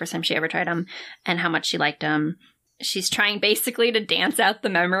very first time she ever tried them, and how much she liked them. She's trying basically to dance out the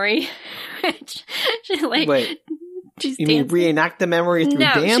memory. She's wait. You mean reenact the memory through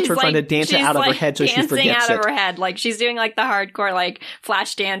dance, or trying to dance it out of her head so she forgets it? Dancing out of her head. She's doing the hardcore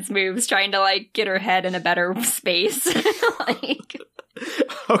flash dance moves, trying to get her head in a better space.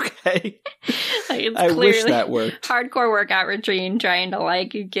 Okay. I wish that worked. Hardcore workout routine, trying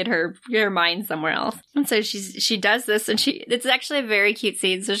to get her mind somewhere else. And so she does this, and it's actually a very cute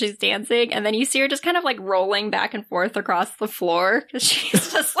scene. So she's dancing, and then you see her just kind of rolling back and forth across the floor because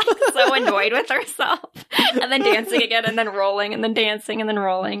she's just so annoyed with herself. And then dancing again, and then rolling, and then dancing, and then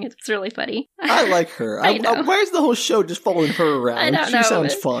rolling. It's really funny. I like her. I know. Why is the whole show just following her around? I don't know. She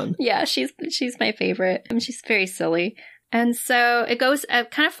sounds fun. Yeah, she's my favorite. She's very silly. And so it goes,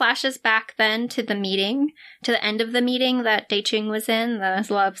 kind of flashes back then to the meeting, to the end of the meeting that Daechung was in, the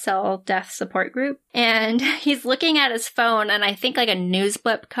Love Cell Death Support Group. And he's looking at his phone, and I think like a news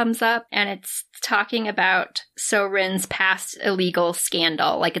blip comes up, and it's talking about So-rin's past illegal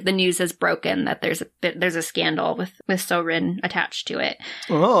scandal. Like the news has broken that there's a scandal with So-rin attached to it.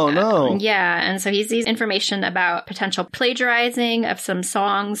 Oh, no. Yeah, and so he sees information about potential plagiarizing of some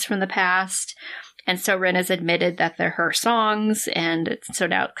songs from the past. And So-rin has admitted that they're her songs, and so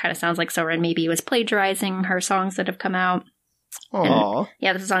now it kind of sounds like So-rin maybe was plagiarizing her songs that have come out. Aww.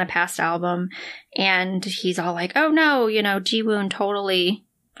 Yeah, this is on a past album. And he's all like, oh no, Ji-woon totally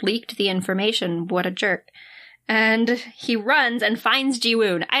leaked the information. What a jerk. And he runs and finds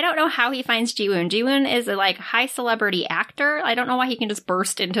Ji-woon. I don't know how he finds Ji-woon. Ji-woon is a high celebrity actor. I don't know why he can just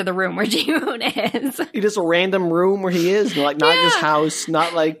burst into the room where Ji-woon is. It is a random room where he is, not in his house,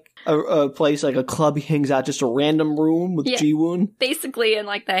 not like a place like a club he hangs out, just a random room with Ji-woon. Basically, and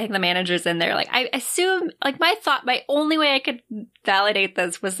the manager's in there. I assume, my only way I could validate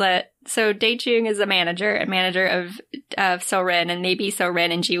this was that, so Daechung is a manager of So-rin, and maybe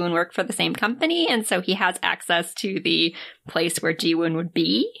So-rin and Ji-woon work for the same company, and so he has access to the place where Ji-woon would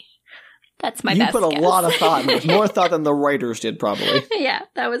be. That's my best guess. You put a lot of thought in it. More thought than the writers did, probably. Yeah,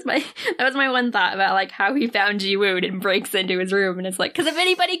 that was my one thought about how he found Ji-woon and breaks into his room, and it's because if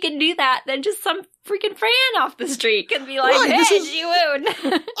anybody can do that, then just some freaking fan off the street can be like, right, hey,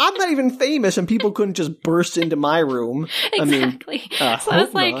 Ji-woon. I'm not even famous, and people couldn't just burst into my room. Exactly. So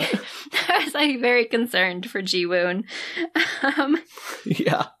I was very concerned for Ji-woon.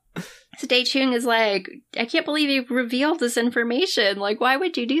 Yeah. So Daechung is I can't believe you revealed this information. Why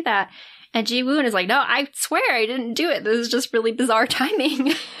would you do that? And Ji-woon is no, I swear I didn't do it. This is just really bizarre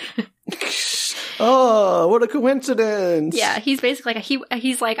timing. Oh, what a coincidence. Yeah, he's basically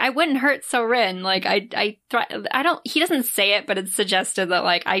he's I wouldn't hurt So-rin. He doesn't say it, but it's suggested that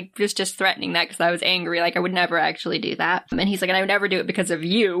I was just threatening that because I was angry. I would never actually do that. And he's and I would never do it because of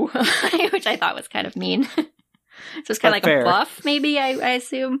you, which I thought was kind of mean. So it's kind of a bluff, maybe, I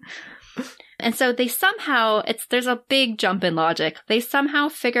assume. And so they somehow, there's a big jump in logic. They somehow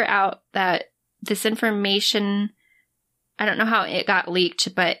figure out that this information, I don't know how it got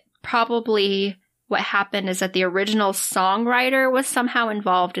leaked, but probably what happened is that the original songwriter was somehow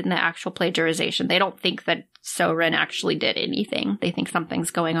involved in the actual plagiarization. They don't think that So-rin actually did anything. They think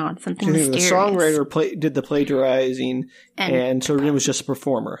something's going on, something mysterious. The songwriter did the plagiarizing, and So-rin was just a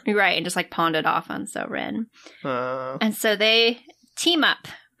performer. Right, and just pawned it off on So-rin. And so they team up.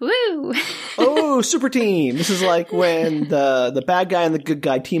 Woo! Oh, super team. This is when the bad guy and the good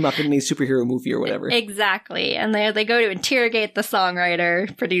guy team up in any superhero movie or whatever. Exactly. And they go to interrogate the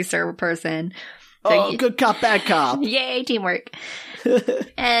songwriter, producer person. So good cop, bad cop. Yay, teamwork.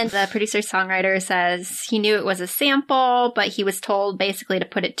 And the producer-songwriter says he knew it was a sample, but he was told basically to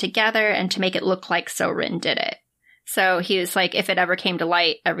put it together and to make it look like So-rin did it. So he was if it ever came to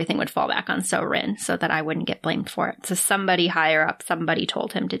light, everything would fall back on So-rin so that I wouldn't get blamed for it. So somebody higher up, somebody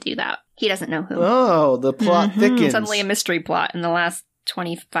told him to do that. He doesn't know who. Oh, the plot thickens. Suddenly a mystery plot in the last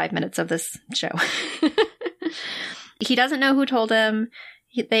 25 minutes of this show. He doesn't know who told him.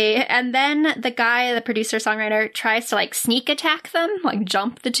 And then the guy, the producer-songwriter, tries to sneak attack them,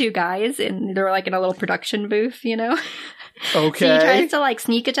 jump the two guys, and they're in a little production booth, Okay. So he tries to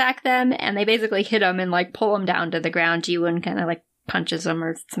sneak attack them, and they basically hit him and pull him down to the ground. Ji-woon kind of punches him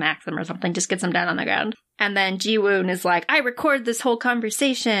or smacks him or something, just gets him down on the ground. And then Ji-woon is I record this whole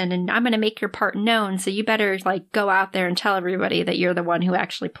conversation and I'm going to make your part known, so you better go out there and tell everybody that you're the one who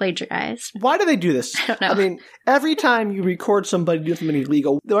actually plagiarized. Why do they do this? I don't know. Every time you record somebody do something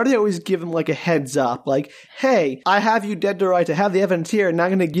illegal, why do they always give them a heads up? Hey, I have you dead to rights, I have the evidence here, and I'm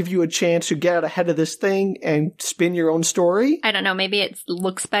going to give you a chance to get out ahead of this thing and spin your own story? I don't know, maybe it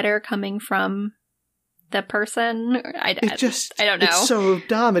looks better coming from the person. I don't know. It's so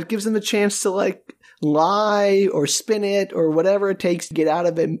dumb. It gives them a chance to lie or spin it or whatever it takes to get out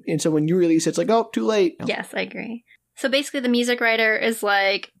of it. And so when you release it, it's oh, too late. Yes, I agree. So basically the music writer is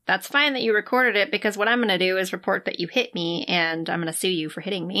that's fine that you recorded it, because what I'm going to do is report that you hit me and I'm going to sue you for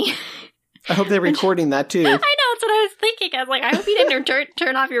hitting me. I hope they're recording that too. I know, that's what I was thinking. I was I hope you didn't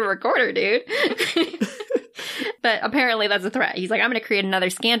turn off your recorder, dude. But apparently that's a threat. He's I'm going to create another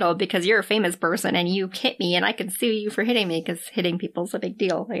scandal because you're a famous person and you hit me and I can sue you for hitting me, because hitting people's a big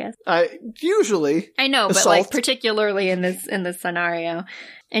deal, I guess. Usually. I know, assault. But particularly in this scenario.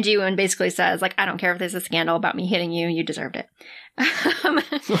 And Ji-woon basically says, I don't care if there's a scandal about me hitting you, you deserved it.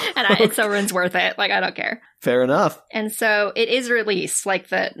 And Soren's worth it. Like, I don't care. Fair enough. And so it is released.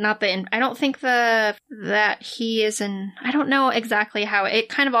 Like I don't think that he is in, I don't know exactly how it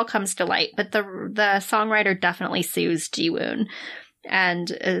kind of all comes to light, but the songwriter definitely sues Ji-woon and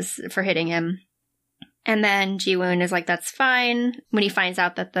is for hitting him. And then Ji-woon is like, that's fine. When he finds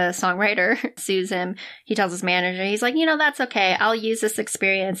out that the songwriter sues him, he tells his manager, he's like, that's okay. I'll use this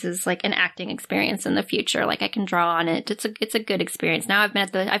experience as like an acting experience in the future. Like I can draw on it. It's a good experience. Now I've been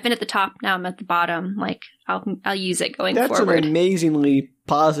at the top. Now I'm at the bottom. Like I'll use it going forward. That's an amazingly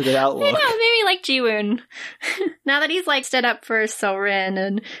positive outlook. I know, maybe like Ji-woon. Now that he's like stood up for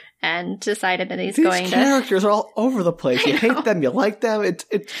Soren and decided that he's going to. These characters are all over the place. You hate them. You like them. It's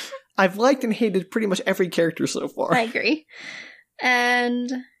I've liked and hated pretty much every character so far. I agree.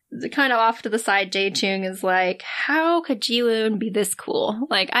 And kind of off to the side, Jae-chung is like, how could Ji-woon be this cool?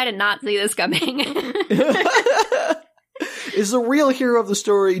 Like, I did not see this coming. Is the real hero of the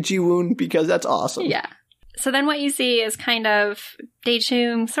story Ji-woon? Because that's awesome. Yeah. So then what you see is kind of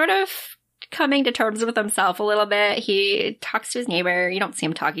Jae-chung sort of coming to terms with himself a little bit. He talks to his neighbor. You don't see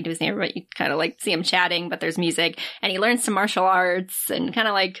him talking to his neighbor, but you kind of like see him chatting, but there's music. And he learns some martial arts and kind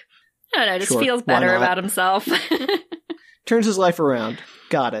of like, I don't know, just feels better about himself. Turns his life around.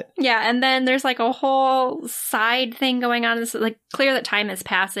 Got it. Yeah, and then there's like a whole side thing going on. It's like clear that time is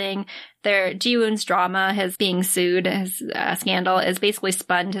passing. Ji-woon's drama, his being sued, his scandal, is basically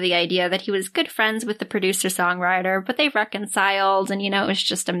spun to the idea that he was good friends with the producer-songwriter, but they've reconciled, and it was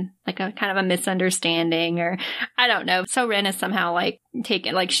just a kind of a misunderstanding, or I don't know. So Rin is somehow like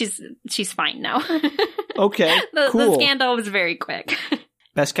taken, like she's fine now. Okay, cool. The scandal was very quick.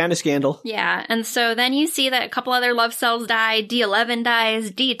 Best kind of scandal. Yeah, and so then you see that a couple other love cells die. D11 dies.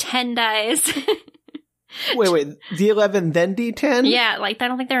 D10 dies. Wait. D11 then D10? Yeah, like I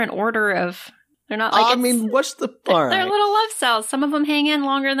don't think they're in order of. They're not like. What's the? All right. They're little love cells. Some of them hang in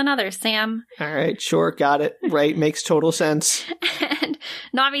longer than others. Sam. All right, sure, got it. Right, makes total sense. And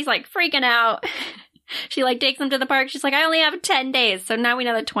Navi's like freaking out. She like takes them to the park. She's like, I only have 10 days. So now we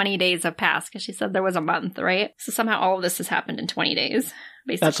know that 20 days have passed because she said there was a month, right? So somehow all of this has happened in 20 days.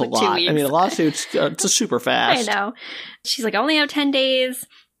 Basically, that's a lot. 2 weeks. I mean, a lawsuit's it's super fast. I know. She's like, I only have 10 days.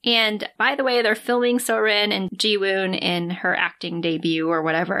 And by the way, they're filming Soren and Ji-woon in her acting debut or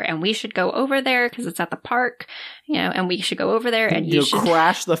whatever. And we should go over there because it's at the park, and we should go over there and you should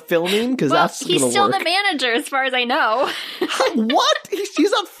crash the filming because that's he's still the manager as far as I know. What?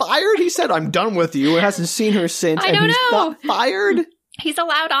 He's not fired? He said, I'm done with you. It hasn't seen her since. I don't know. He's not fired? He's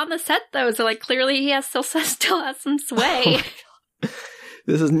allowed on the set though. So like clearly he still has some sway.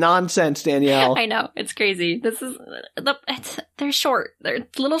 This is nonsense, Danielle. I know. It's crazy. They're short. They're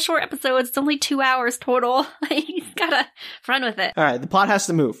little short episodes. It's only 2 hours total. He's gotta run with it. All right. The plot has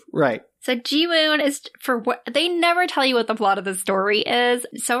to move. Right. So Ji-woon is, for what, they never tell you what the plot of the story is.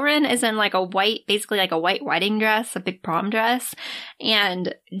 Soren is in like basically like a white wedding dress, a big prom dress.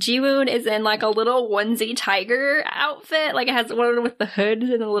 And Ji-woon is in like a little onesie tiger outfit. Like it has one with the hood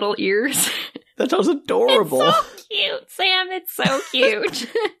and the little ears. That sounds adorable. It's so cute, Sam. It's so cute.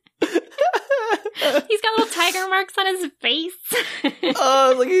 He's got little tiger marks on his face.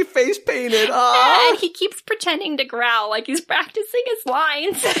 Like he face painted. Yeah, and he keeps pretending to growl like he's practicing his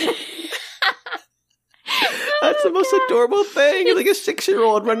lines. That's the most adorable thing. It's like a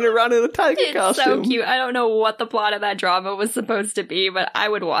 6-year-old running around in a tiger costume. So cute. I don't know what the plot of that drama was supposed to be, but I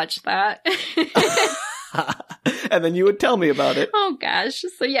would watch that. And then you would tell me about it. Oh gosh.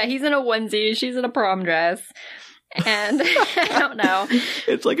 So yeah, he's in a onesie, she's in a prom dress. And I don't know.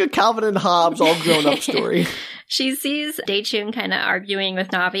 It's like a Calvin and Hobbes all grown up story. She sees Jae-chung kind of arguing with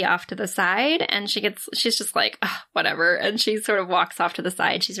Navi off to the side, and she's just like, whatever. And she sort of walks off to the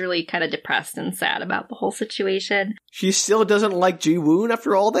side. She's really kind of depressed and sad about the whole situation. She still doesn't like Ji-woon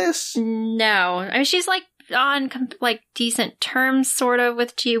after all this? No. I mean, she's like on like decent terms sort of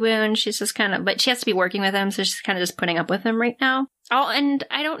with Ji-woon. She's just kind of, but she has to be working with him, so she's kind of just putting up with him right now. Oh, and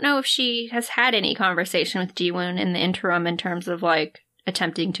I don't know if she has had any conversation with Ji-woon in the interim in terms of like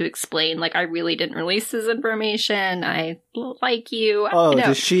attempting to explain, like, I really didn't release this information. I like you. Oh,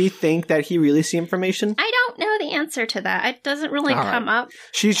 does she think that he released the information? I don't know the answer to that. It doesn't really come up.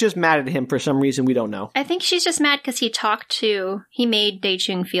 She's just mad at him for some reason we don't know. I think she's just mad because he made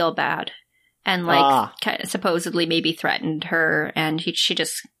Jae-chung feel bad. And like kind of supposedly maybe threatened her, and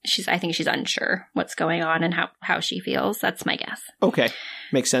I think she's unsure what's going on and how she feels. That's my guess. Okay.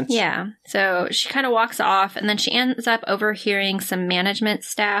 Makes sense. Yeah. So she kind of walks off, and then she ends up overhearing some management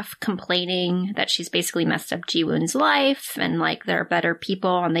staff complaining that she's basically messed up Ji-woon's life, and like they're better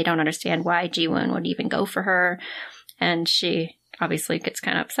people and they don't understand why Ji-woon would even go for her. And she obviously gets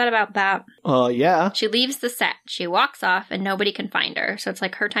kind of upset about that. Yeah. She leaves the set. She walks off and nobody can find her. So it's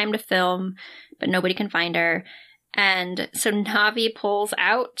like her time to film, but nobody can find her. And so Navi pulls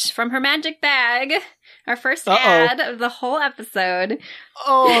out from her magic bag our first ad of the whole episode.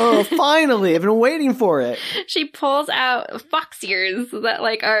 Oh, finally. I've been waiting for it. She pulls out fox ears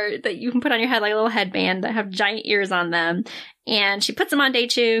that you can put on your head, like a little headband that have giant ears on them. And she puts them on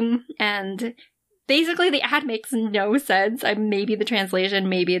Daechung, and basically the ad makes no sense. Maybe the translation,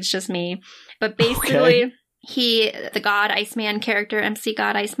 maybe it's just me. But basically, the God Iceman character, MC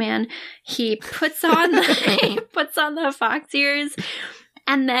God Iceman, he puts on the fox ears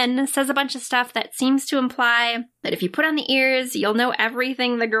and then says a bunch of stuff that seems to imply that if you put on the ears, you'll know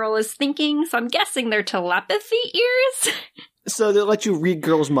everything the girl is thinking. So I'm guessing they're telepathy ears. So they let you read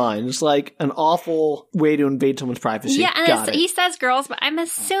girls' minds. It's like an awful way to invade someone's privacy. Yeah, and he says girls, but I'm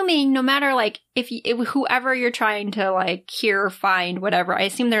assuming no matter whoever you're trying to hear or find, whatever, I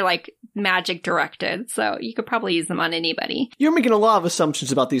assume they're magic directed. So you could probably use them on anybody. You're making a lot of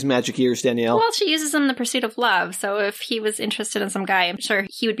assumptions about these magic ears, Danielle. Well, she uses them in the pursuit of love. So if he was interested in some guy, I'm sure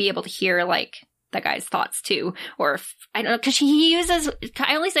he would be able to hear that guy's thoughts too. Or if, I don't know, because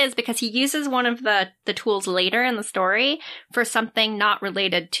I only say this because he uses one of the tools later in the story for something not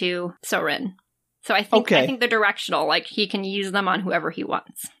related to Sorin. So I think they're directional. He can use them on whoever he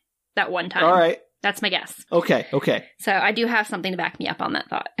wants that one time. All right. That's my guess. Okay. So I do have something to back me up on that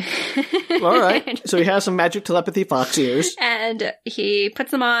thought. All right. So he has some magic telepathy fox ears. And he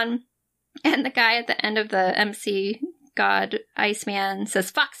puts them on, and the guy at the end of the MC God Iceman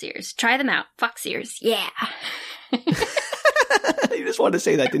says, "Fox ears, try them out. Fox ears, yeah." You just wanted to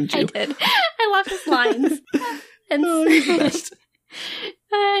say that, didn't you? I did. I love his lines. And he's the best.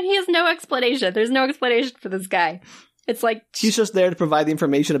 He has no explanation. There's no explanation for this guy. It's like he's just there to provide the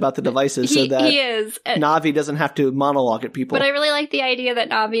information about the devices so that he is. Navi doesn't have to monologue at people. But I really like the idea that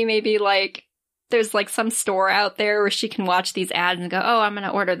Navi maybe there's some store out there where she can watch these ads and go, oh, I'm going to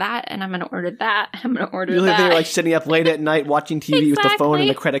order that, and I'm going to order that, I'm going to order that. They're sitting up late at night watching TV with the phone and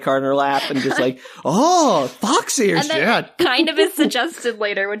the credit card in her lap and just oh, fox ears, and yeah. Kind of is suggested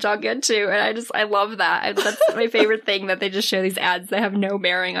later, which I'll get to, and I love that. That's my favorite thing, that they just show these ads that have no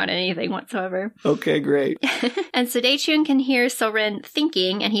bearing on anything whatsoever. Okay, great. And so Daechung can hear Sorin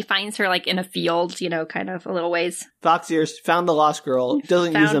thinking, and he finds her in a field, kind of a little ways. Fox ears, found the lost girl,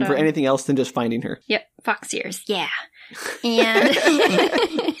 doesn't use them for anything else than just finding her. Yep, fox ears, yeah. And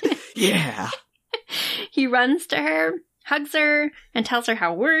yeah. He runs to her, hugs her, and tells her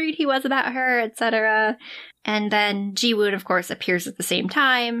how worried he was about her, etc. And then Ji-woon, of course, appears at the same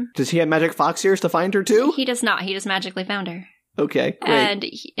time. Does he have magic fox ears to find her too? He does not. He just magically found her. Okay, great. And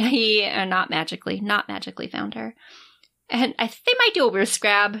he not magically found her. And they might do a wrist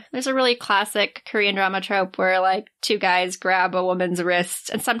grab. There's a really classic Korean drama trope where two guys grab a woman's wrist,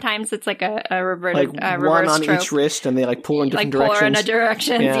 and sometimes it's a reverted reverse one on trope. each wrist, and they pull in different directions. Pull her in a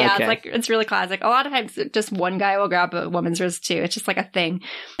direction. Yeah, okay. It's really classic. A lot of times, just one guy will grab a woman's wrist too. It's just a thing.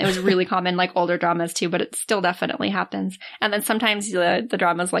 It was really common, older dramas too, but it still definitely happens. And then sometimes the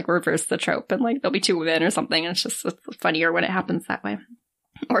dramas reverse the trope, and there'll be two women or something. And it's funnier when it happens that way.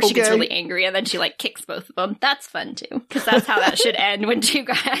 Or she gets really angry and then she kicks both of them. That's fun too, because that's how that should end, when two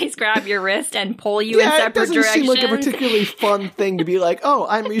guys grab your wrist and pull you in separate directions. It doesn't seem like a particularly fun thing to be oh,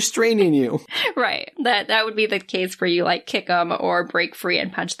 I'm restraining you. Right. That would be the case where you kick them or break free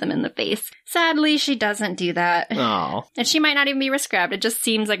and punch them in the face. Sadly, she doesn't do that. Oh. And she might not even be wrist grabbed. It just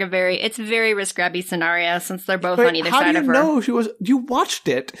seems like it's a very wrist grabby scenario, since they're both on either side of her. How do you know you watched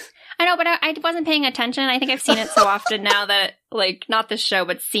it? I know, but I wasn't paying attention. I think I've seen it so often now that, not this show,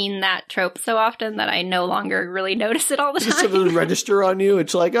 but seen that trope so often that I no longer really notice it all the time. Just a register on you.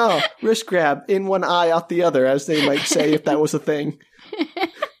 It's oh, wrist grab, in one eye, out the other, as they might say if that was a thing.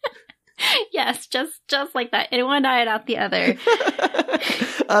 Yes, just like that. In one eye and out the other.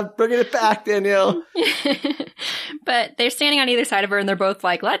 I'm bringing it back, Danielle. But they're standing on either side of her, and they're both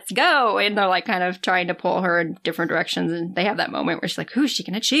let's go. And they're kind of trying to pull her in different directions. And they have that moment where she's who's she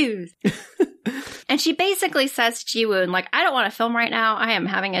going to choose? And she basically says to Ji-woon, I don't want to film right now. I am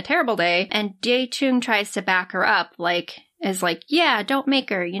having a terrible day. And Daechung tries to back her up, yeah, don't make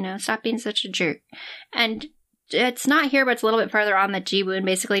her, stop being such a jerk. And it's not here, but it's a little bit farther on that Ji-woon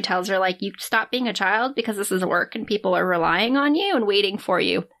basically tells her, you stop being a child because this is work and people are relying on you and waiting for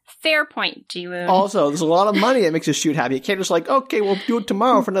you. Fair point, Ji-woon. Also, there's a lot of money that makes a shoot happy. You can't just okay, we'll do it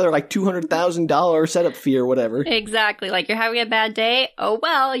tomorrow for another $200,000 setup fee or whatever. Exactly. You're having a bad day? Oh,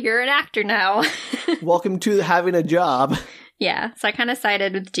 well, you're an actor now. Welcome to having a job. Yeah, so I kind of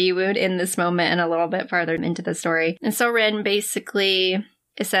sided with Ji-woon in this moment and a little bit farther into the story. And so Rin basically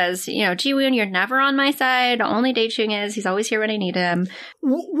it says, Jiwoon, you're never on my side. Only Daechung is. He's always here when I need him.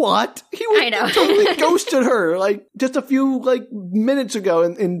 What? I know. Totally ghosted her, just a few, minutes ago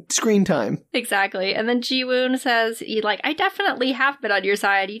in screen time. Exactly. And then Jiwoon says, I definitely have been on your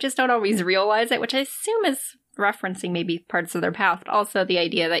side. You just don't always realize it, which I assume is referencing maybe parts of their past. Also the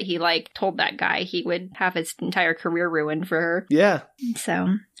idea that he, told that guy he would have his entire career ruined for her. Yeah. So,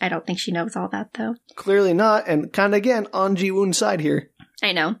 I don't think she knows all that, though. Clearly not, and kind of, again, on Jiwoon's side here.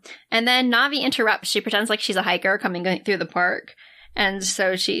 I know. And then Navi interrupts. She pretends like she's a hiker going through the park. And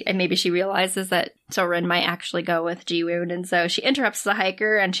so maybe she realizes that So-rin might actually go with Jiwoon. And so she interrupts the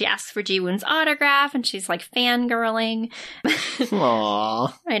hiker and she asks for Jiwoon's autograph and she's fangirling.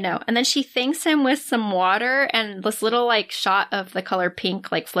 Aww. I know. And then she thanks him with some water and this little shot of the color pink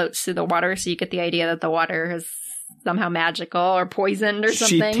floats through the water. So you get the idea that the water is somehow magical or poisoned or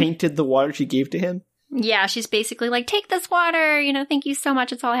something. She tainted the water she gave to him? Yeah, she's basically take this water, thank you so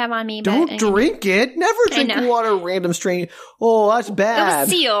much, it's all I have on me. Don't drink it. Never drink water, random strain. Oh, that's bad.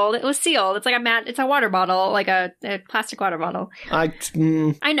 It was sealed. It's it's a water bottle, a plastic water bottle. I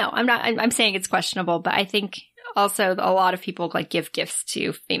know, I'm saying it's questionable, but I think also a lot of people give gifts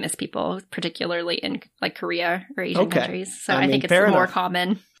to famous people, particularly in Korea or Asian countries. So I think it's more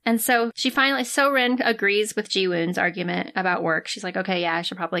common. And so So-rin agrees with Jiwoon's argument about work. She's like, okay, yeah, I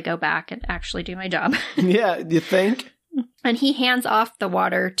should probably go back and actually do my job. Yeah, you think? And he hands off the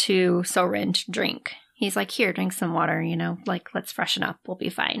water to So-rin to drink. He's like, here, drink some water, let's freshen up. We'll be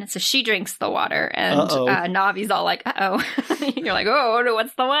fine. And so she drinks the water and Navi's all like, uh-oh. You're like, oh,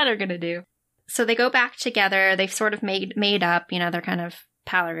 what's the water going to do? So they go back together. They've sort of made up, they're kind of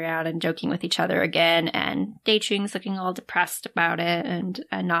palling around and joking with each other again, and Daechung's looking all depressed about it, and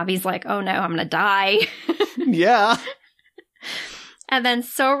Navi's like, oh no, I'm gonna die. Yeah. And then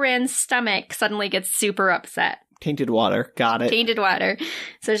So-rin's stomach suddenly gets super upset. Tainted water. Got it. Tainted water.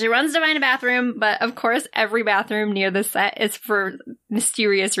 So she runs to find a bathroom, but of course every bathroom near the set is for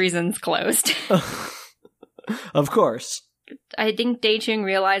mysterious reasons closed. Of course. I think Daechung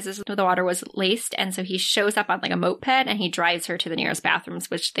realizes the water was laced, and so he shows up on a moped and he drives her to the nearest bathrooms,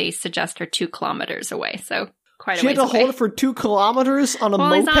 which they suggest are 2 kilometers away. So quite a ways away. She had to hold it for 2 kilometers on a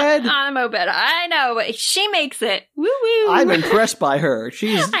moped? On a moped. I know, but she makes it. Woo woo. I'm impressed by her.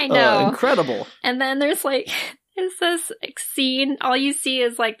 She's I know. Incredible. And then there's this scene. All you see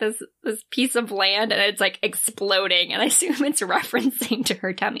is this piece of land, and it's exploding, and I assume it's referencing to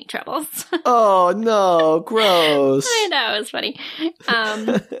her tummy troubles. Oh no, gross. I know, it's funny.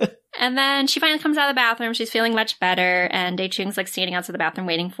 And then she finally comes out of the bathroom. She's feeling much better, and Daechung's standing outside the bathroom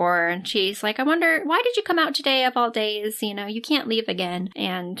waiting for her, and she's like, I wonder, why did you come out today of all days? You can't leave again.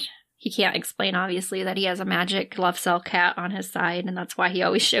 And he can't explain, obviously, that he has a magic love cell cat on his side, and that's why he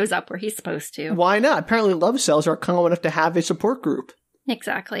always shows up where he's supposed to. Why not? Apparently love cells are common enough to have a support group.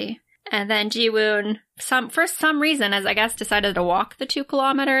 Exactly. And then Jiwoon, for some reason, has, I guess, decided to walk the 2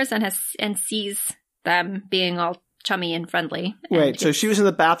 kilometers and sees them being all chummy and friendly. Wait, so she was in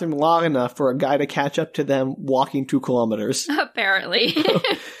the bathroom long enough for a guy to catch up to them walking 2 kilometers? Apparently.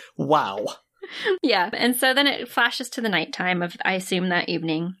 Wow. Yeah, and so then it flashes to the nighttime of, I assume, that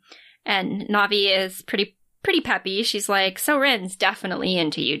evening. And Navi is pretty peppy. She's like, So-rin's definitely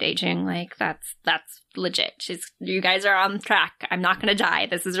into you, Daechung. That's legit. You guys are on track. I'm not gonna die.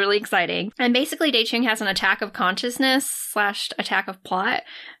 This is really exciting. And basically, Daechung has an attack of consciousness / attack of plot.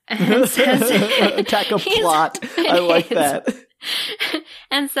 And says, attack of plot. I like that.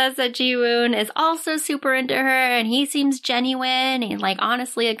 And says that Jiwoon is also super into her, and he seems genuine and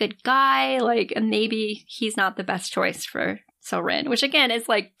honestly a good guy. And maybe he's not the best choice for So-rin, which again is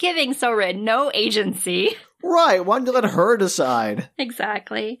giving So-rin no agency. Right, why don't you let her decide?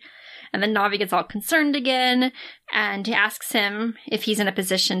 Exactly. And then Navi gets all concerned again, and he asks him if he's in a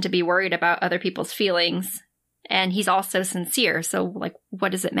position to be worried about other people's feelings. And he's also sincere, so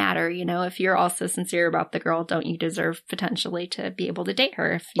what does it matter? If you're also sincere about the girl, don't you deserve potentially to be able to date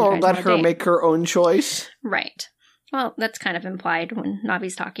her? Or let her make her own choice? Right. Well, that's kind of implied when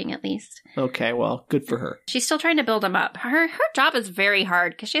Navi's talking, at least. Okay, well, good for her. She's still trying to build him up. Her job is very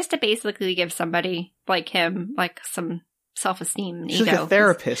hard, because she has to basically give somebody like him, some self-esteem and ego. She's like a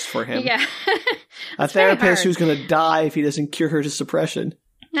therapist for him. Yeah. A therapist who's going to die if he doesn't cure her depression.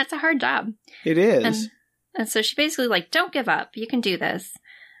 That's a hard job. It is. And so she basically don't give up. You can do this.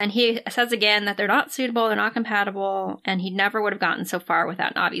 And he says again that they're not suitable, they're not compatible, and he never would have gotten so far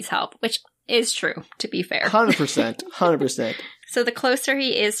without Navi's help, which is true, to be fair. 100%. 100%. So the closer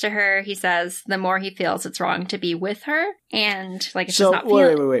he is to her, he says, the more he feels it's wrong to be with her. And it's just not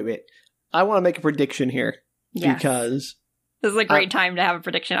feeling... Wait. I want to make a prediction here. Yes. Because... This is a great time to have a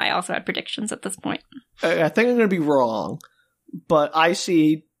prediction. I also had predictions at this point. I think I'm going to be wrong. but I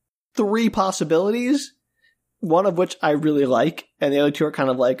see 3 possibilities, one of which I really like, and the other 2 are kind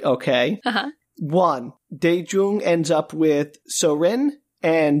of like, okay. Uh-huh. 1, Daejung ends up with Sorin,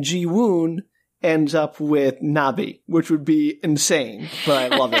 and Ji-woon ends up with Navi, which would be insane,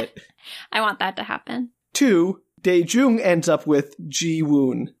 but I love it. I want that to happen. 2, Daejung ends up with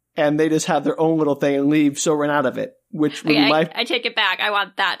Ji-woon, and they just have their own little thing and leave Sorin out of it, which would be my... I take it back. I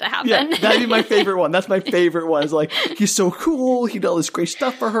want that to happen. Yeah, that'd be my favorite one. That's my favorite one. It's like, he's so cool. He did all this great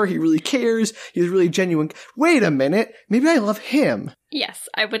stuff for her. He really cares. He's really genuine. Wait a minute. Maybe I love him. Yes,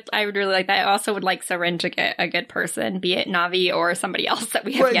 I would really like that. I also would like Sorin to get a good person, be it Navi or somebody else that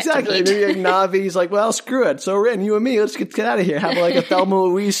we have yet to meet. Maybe like Navi's like, well, screw it. Sorin, you and me, let's get out of here. Have like a Thelma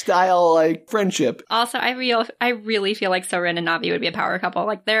Louise style like friendship. Also, I really feel like Sorin and Navi would be a power couple.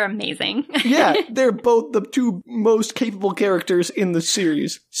 Like, they're amazing. Yeah, they're both the 2 most capable characters in the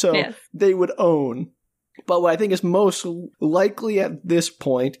series. So They would own. But what I think is most likely at this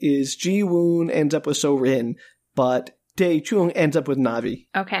point is Ji-woon ends up with Sorin, but Daejung ends up with Navi.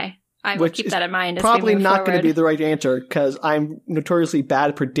 Okay. I will keep that in mind. Probably not going to be the right answer because I'm notoriously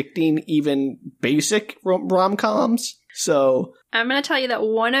bad at predicting even basic rom-coms. So I'm going to tell you that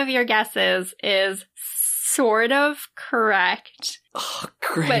one of your guesses is sort of correct. Oh,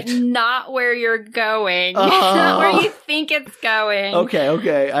 great. But not where you're going. Not where you think it's going.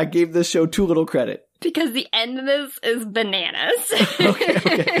 Okay. I gave this show too little credit. Because the end of this is bananas.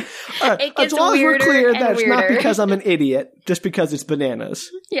 Okay. All right. It gets as long as we're clear that it's not weirder. because I'm an idiot, just because it's bananas.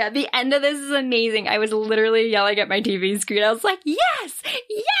 Yeah, the end of this is amazing. I was literally yelling at my TV screen. I was like, yes,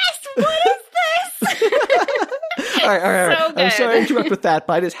 what is this? All right. So good. I'm sorry to interrupt with that,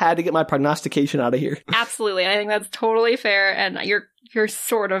 but I just had to get my prognostication out of here. Absolutely. I think that's totally fair. And you're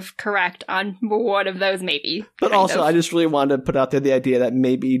sort of correct on one of those, maybe. But also, I just really wanted to put out there the idea that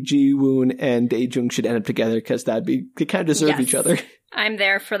maybe Ji-woon and Daejung should end up together because they kind of deserve each other. I'm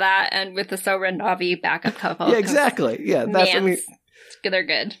there for that, and with the Sorin Navi backup couple. Yeah, exactly. Yeah, they're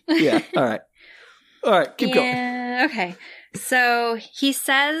good. Yeah. All right. Keep going. Okay. So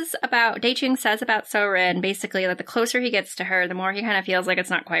Daejung says about Sorin basically that the closer he gets to her, the more he kind of feels like it's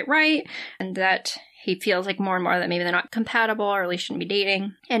not quite right, and that he feels like more and more that maybe they're not compatible or at least shouldn't be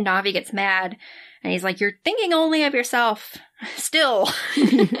dating. And Navi gets mad and he's like, you're thinking only of yourself still.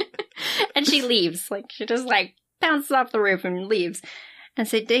 And she leaves. Like, she just like bounces off the roof and leaves. And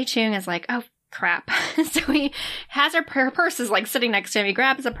so Daejung is like, oh crap. So he has her purse is like sitting next to him. He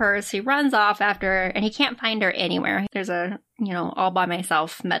grabs the purse. He runs off after her and he can't find her anywhere. There's a, all by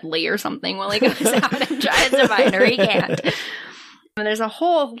myself medley or something while he goes out and tries to find her. He can't. And there's a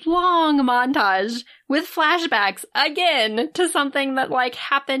whole long montage with flashbacks again to something that like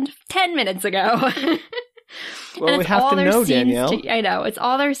happened 10 minutes ago. Well, we have to know, Danielle. I know. It's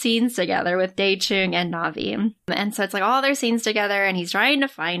all their scenes together with Daejung and Navi. And so it's like all their scenes together and he's trying to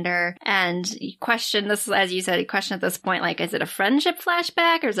find her. And you question this, as you said, you question at this point, like, is it a friendship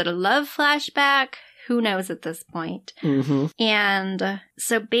flashback or is it a love flashback? Who knows at this point? Mm-hmm. And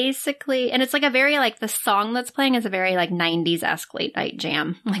so basically, and it's like a very, like, the song that's playing is a very, like, 90s-esque late night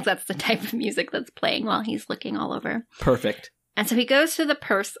jam. Like, that's the type of music that's playing while he's looking all over. Perfect. And so he goes to the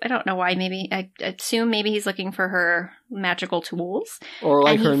purse. I don't know why. Maybe, I assume maybe he's looking for her magical tools. Or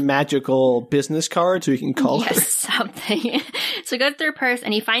like her magical business card so he can call her. Yes, something. So he goes through her purse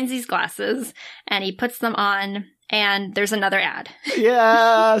and he finds these glasses and he puts them on. And there's another ad.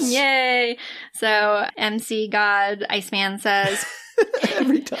 Yes! Yay! So MC God Iceman says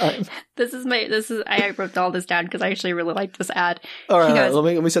every time. I wrote all this down because I actually really liked this ad. All right,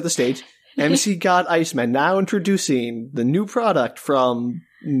 let me set the stage. MC God Iceman now introducing the new product from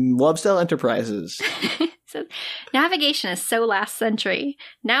Lovestyle Enterprises. So, navigation is so last century.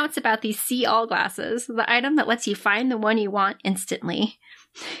 Now it's about these see all glasses, the item that lets you find the one you want instantly.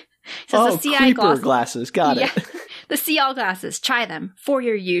 So the creeper glasses. Got it. The see all glasses. Try them for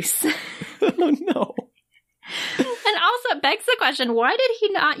your use. Oh, no. And also it begs the question, why did he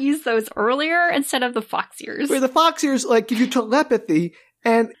not use those earlier instead of the fox ears? Wait, the fox ears, like, give you telepathy,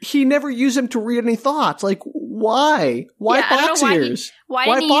 and he never used them to read any thoughts. Like, why? Why fox ears? Why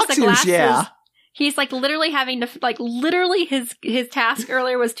didn't he use the glasses? Yeah. He's like literally having to, like, literally his task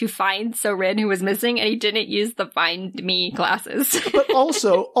earlier was to find Sorin, who was missing, and he didn't use the find me glasses. But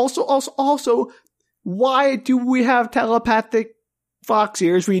also, why do we have telepathic fox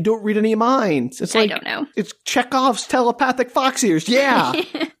ears when you don't read any minds? It's like, I don't know. It's Chekhov's telepathic fox ears. Yeah.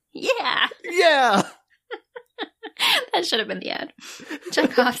 Yeah. Yeah. That should have been the ad.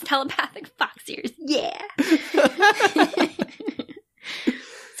 Chekhov's telepathic fox ears. Yeah.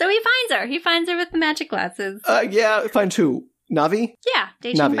 So he finds her. He finds her with the magic glasses. Yeah, finds who? Navi? Yeah,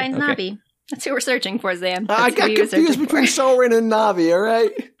 Daejung finds okay. Navi. That's who we're searching for, Zam. I That's who got he was confused searching between for. Soren and Navi, all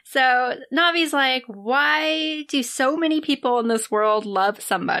right? So Navi's like, why do so many people in this world love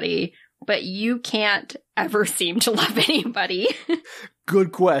somebody, but you can't ever seem to love anybody?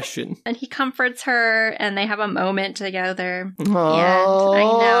 Good question. And he comforts her, and they have a moment together. Aww. And I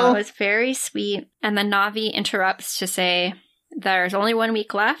know, it's very sweet. And then Navi interrupts to say, there's only 1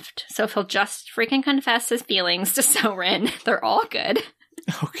 week left, so if he'll just freaking confess his feelings to Soren, they're all good.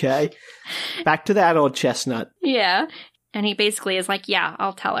 Okay. Back to that old chestnut. Yeah. And he basically is like, yeah,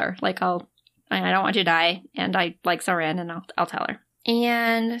 I'll tell her. Like, I don't want you to die, and I like Soren, and I'll tell her.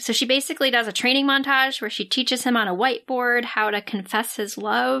 And so she basically does a training montage where she teaches him on a whiteboard how to confess his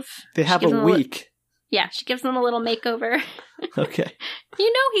love. They have a week. Yeah, she gives him a little makeover. Okay.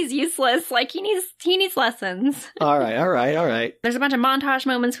 You know he's useless. Like, he needs lessons. All right. There's a bunch of montage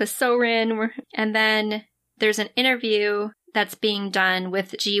moments with Soren, and then there's an interview that's being done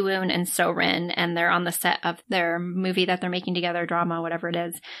with Ji-woon and Soren, and they're on the set of their movie that they're making together, drama, whatever it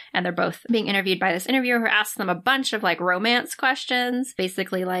is, and they're both being interviewed by this interviewer who asks them a bunch of, like, romance questions,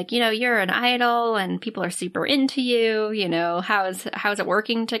 basically like, you know, you're an idol, and people are super into you, you know, how's it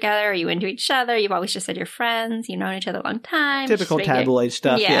working together? Are you into each other? You've always just said you're friends, you've known each other a long time. Typical tabloid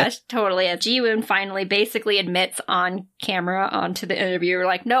stuff, yeah. Totally. And Ji-woon finally basically admits on camera onto the interviewer,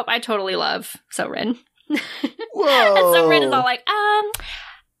 like, nope, I totally love Soren. Whoa. And Soren is all like,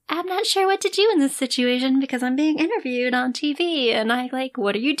 I'm not sure what to do in this situation because I'm being interviewed on TV, and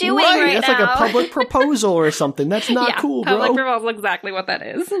what are you doing right That's now? like a public proposal or something. That's not cool, bro. Public proposal, exactly what that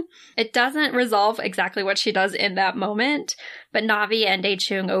is. It doesn't resolve exactly what she does in that moment, but Navi and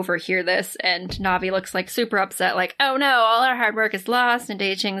Dae-chung overhear this, and Navi looks like super upset, like, oh no, all our hard work is lost, and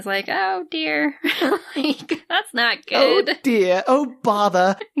Dae-chung's like, oh dear, like, that's not good. Oh dear, oh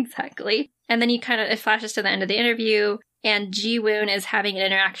bother. Exactly. And then it flashes to the end of the interview, and Ji-woon is having an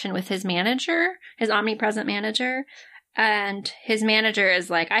interaction with his manager, his omnipresent manager, and his manager is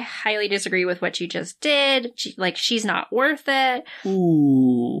like, I highly disagree with what you just did. She's not worth it.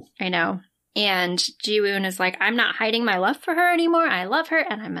 Ooh. I know. And Ji-woon is like, I'm not hiding my love for her anymore. I love her,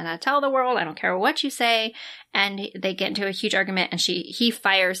 and I'm gonna tell the world. I don't care what you say. And they get into a huge argument, and he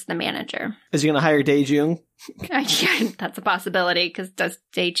fires the manager. Is he gonna hire Dae-chung? That's a possibility, because does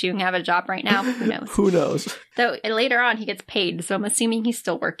Dae-chung have a job right now? Who knows? Who knows? Though later on he gets paid, so I'm assuming he's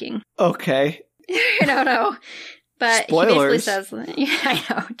still working. Okay. I don't know. But Spoilers. He basically says, yeah, I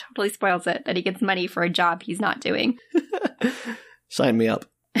know, totally spoils it, that he gets money for a job he's not doing. Sign me up.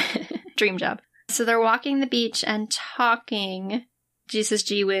 Dream job. So they're walking the beach and talking. Jesus,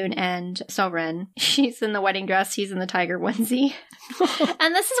 Ji-woon and Soren. She's in the wedding dress. He's in the tiger onesie.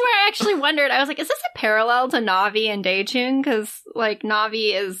 And this is where I actually wondered. I was like, is this a parallel to Navi and Dae-chung? Because, like,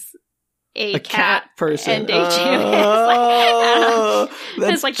 Navi is a cat person. And Dae-chung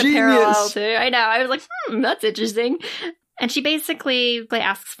that's it's like genius. the parallel to. I know. I was like, that's interesting. And she basically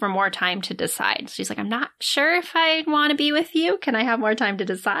asks for more time to decide. She's like, I'm not sure if I want to be with you. Can I have more time to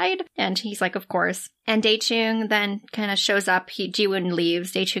decide? And he's like, of course. And Dae-chung then kind of shows up. Ji-woon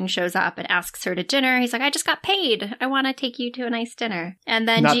leaves. Dae-chung shows up and asks her to dinner. He's like, I just got paid. I want to take you to a nice dinner. And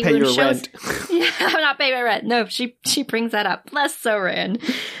then not Ji-woon pay your shows. rent. Yeah, I'm not paying my rent. No, she brings that up. Bless Soren.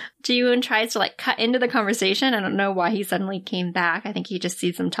 Ji-woon tries to cut into the conversation. I don't know why he suddenly came back. I think he just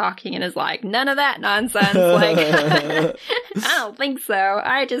sees them talking and is like, none of that nonsense. I don't think so.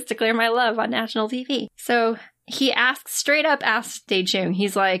 I just declare my love on national TV. So he straight up asks Dae-chung,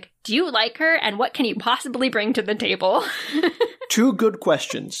 he's like, do you like her? And what can you possibly bring to the table? Two good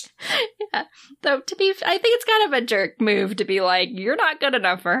questions. Yeah. So I think it's kind of a jerk move to be like, you're not good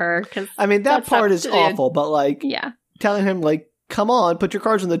enough for her. I mean, that part is awful, but yeah, telling him come on, put your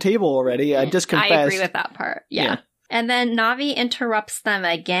cards on the table already. Just confess. I agree with that part. Yeah. And then Navi interrupts them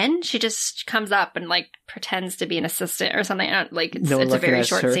again. She just comes up and pretends to be an assistant or something. It's a very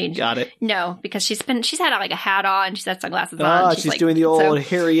short scene. Got it. No, because she's had a hat on. She's had sunglasses on. She's doing the old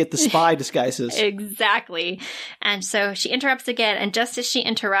Harriet the Spy disguises. Exactly. And so she interrupts again. And just as she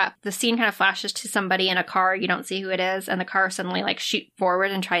interrupts, the scene kind of flashes to somebody in a car. You don't see who it is. And the car suddenly shoots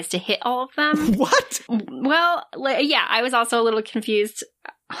forward and tries to hit all of them. What? Well, yeah, I was also a little confused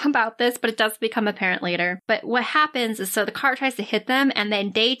about this, but it does become apparent later. But what happens is, so the car tries to hit them, and then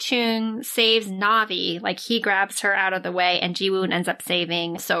Dae-chung saves Navi. He grabs her out of the way, and Ji-woon ends up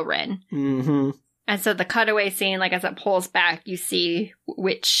saving Soren. Mm-hmm. And so the cutaway scene, as it pulls back, you see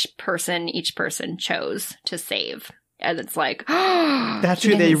which person each person chose to save. And it's that's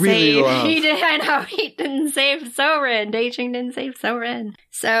who they really love. I know, he didn't save Soren. Dae-chung didn't save Soren.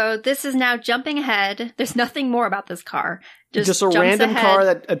 So this is now jumping ahead. There's nothing more about this car. Just a jumps random ahead. car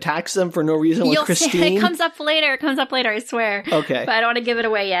that attacks them for no reason, like You'll see Christine? it comes up later. It comes up later, I swear. Okay. But I don't want to give it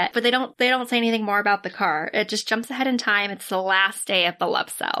away yet. But they don't say anything more about the car. It just jumps ahead in time. It's the last day of the love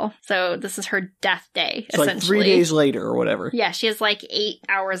cell. So this is her death day, It's like essentially. 3 days later or whatever. Yeah, she has like 8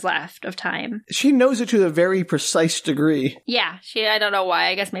 hours left of time. She knows it to a very precise degree. Yeah, I don't know why.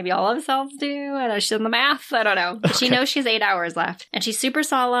 I guess maybe all love cells do. I know she's in the math. I don't know. But she knows she has 8 hours left. And she's super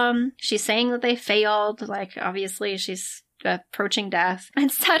solemn. She's saying that they failed. Like, obviously, she's approaching death.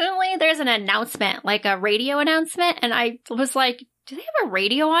 And suddenly there's an announcement, like a radio announcement. And I was like, do they have a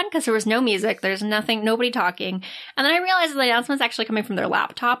radio on? Because there was no music. There's nothing, nobody talking. And then I realized the announcement's actually coming from their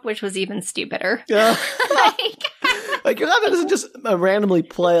laptop, which was even stupider. Yeah. Like, Your laptop doesn't just randomly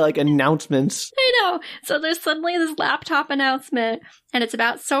play like announcements. I know. So there's suddenly this laptop announcement, and it's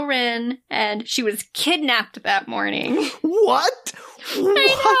about Soren, and she was kidnapped that morning. What? I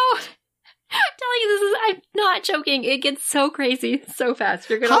know. I'm telling you, I'm not joking. It gets so crazy so fast.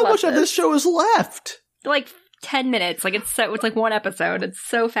 You're gonna How love much of this show is left? Like 10 minutes. Like it's like one episode. It's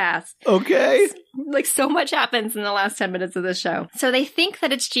so fast. Okay. Like so much happens in the last 10 minutes of this show. So they think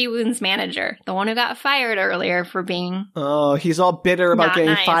that it's Ji-woon's manager, the one who got fired earlier for being... Oh, he's all bitter about Not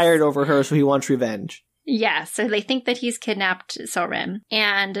getting nice. fired over her, so he wants revenge. Yeah, so they think that he's kidnapped Soren.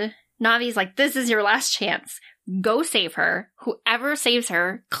 And Navi's like, this is your last chance. Go save her. Whoever saves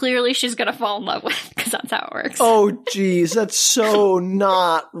her, clearly she's gonna fall in love with, because that's how it works. Oh, geez, that's so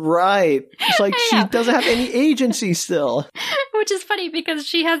not right. It's like I she know. doesn't have any agency still. Which is funny because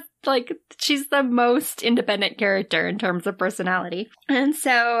she's the most independent character in terms of personality. And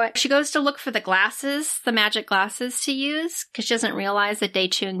so she goes to look for the glasses, the magic glasses to use, because she doesn't realize that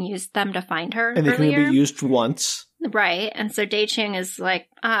Dae-chung used them to find her And they can earlier. be used once. Right. And so Dae-chung is like,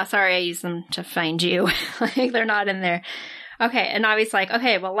 sorry, I used them to find you. Like, they're not in there. Okay. And Navi's like,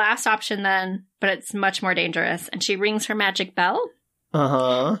 okay, well, last option then, but it's much more dangerous. And she rings her magic bell.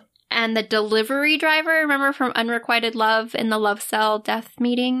 Uh-huh. And the delivery driver, remember from Unrequited Love in the Love Cell death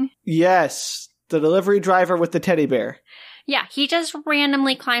meeting? Yes. The delivery driver with the teddy bear. Yeah, he just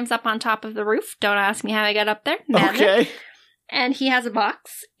randomly climbs up on top of the roof. Don't ask me how I got up there. Madness. Okay. And he has a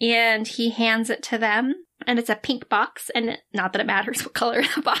box, and he hands it to them. And it's a pink box, and not that it matters what color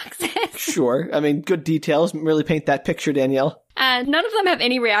the box is. Sure. I mean, good details. Really paint that picture, Danielle. And none of them have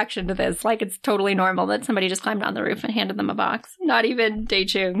any reaction to this. Like, it's totally normal that somebody just climbed on the roof and handed them a box. Not even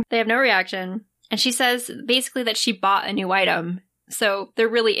Dae-chung. They have no reaction. And she says, basically, that she bought a new item. So there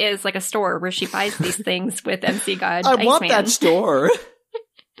really is, like, a store where she buys these things with MC God I Iceman. want that store.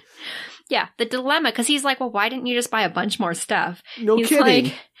 Yeah, the dilemma, because he's like, well, why didn't you just buy a bunch more stuff? No He's kidding.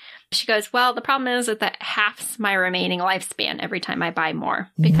 like, she goes, well, the problem is that halves my remaining lifespan every time I buy more.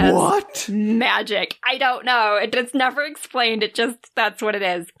 Because What? magic. I don't know. It's never explained. That's what it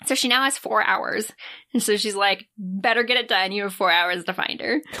is. So she now has 4 hours. And so she's like, better get it done. You have 4 hours to find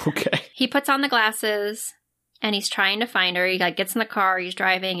her. Okay. He puts on the glasses and he's trying to find her. He gets in the car. He's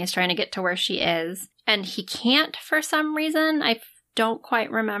driving. He's trying to get to where she is. And he can't for some reason. I don't quite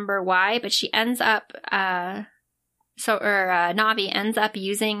remember why, but she ends up, Navi ends up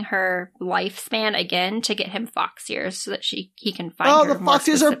using her lifespan again to get him fox ears so that he can find her. Oh, the more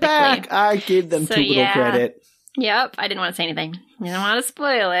foxes are specifically. back. I gave them So, too little yeah. credit. Yep, I didn't want to say anything. I didn't want to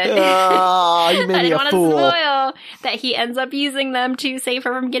spoil it. Oh, you I made me didn't a want to fool. spoil that he ends up using them to save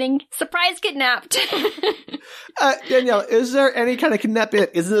her from getting surprise kidnapped. Danielle, is there any kind of kidnapping?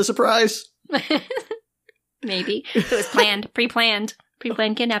 Isn't it a surprise? Maybe. So it was pre-planned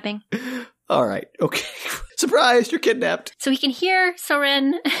kidnapping. All right. Okay. Surprise, you're kidnapped. So he can hear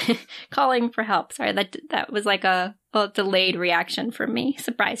Soren calling for help. Sorry, that was like a delayed reaction from me.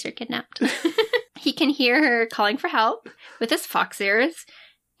 Surprise, you're kidnapped. He can hear her calling for help with his fox ears.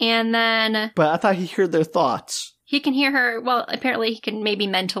 And then But I thought he heard their thoughts. he can hear her. Well, apparently he can maybe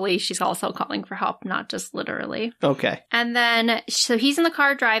mentally. She's also calling for help, not just literally. Okay. And then, so he's in the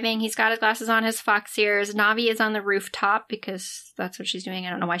car driving. He's got his glasses on, his fox ears. Navi is on the rooftop because that's what she's doing. I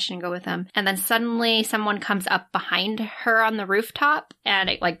don't know why she didn't go with him. And then suddenly someone comes up behind her on the rooftop and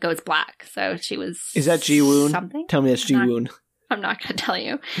it like goes black. So she was... Is that Ji-woon? Something? Tell me it's Ji-woon. I'm not going to tell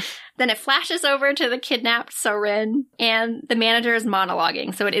you. Then it flashes over to the kidnapped Soren, and the manager is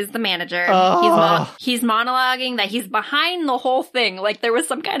monologuing. So it is the manager. Oh. He's monologuing that he's behind the whole thing. Like there was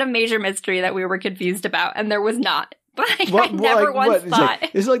some kind of major mystery that we were confused about, and there was not. But I never once thought.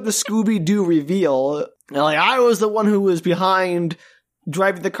 It's like the Scooby-Doo reveal. Like, I was the one who was behind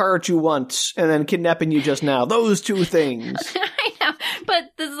driving the car at you once and then kidnapping you just now. Those two things. I know.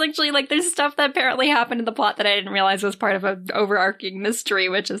 But this is actually like there's stuff that apparently happened in the plot that I didn't realize was part of an overarching mystery,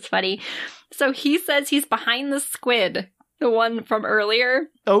 which is funny. So he says he's behind the squid The one from earlier.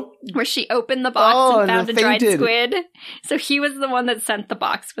 Oh. Where she opened the box and found and a dried fainted. squid. So he was the one that sent the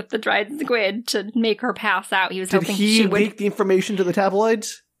box with the dried squid to make her pass out. He was Did hoping he she would... leak the information to the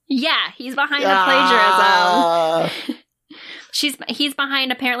tabloids? Yeah, he's behind the plagiarism. Ah. He's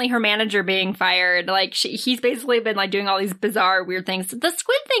behind apparently her manager being fired. Like he's basically been like doing all these bizarre weird things. The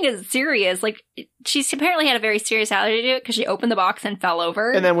squid thing is serious. Like she's apparently had a very serious allergy to it because she opened the box and fell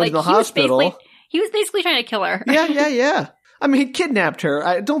over. And then was in the hospital. He was basically trying to kill her. Yeah. I mean, he kidnapped her.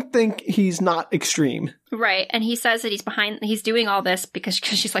 I don't think he's not extreme. Right. And he says that he's doing all this because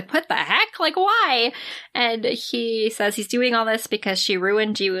she's like, what the heck? Like, why? And he says he's doing all this because she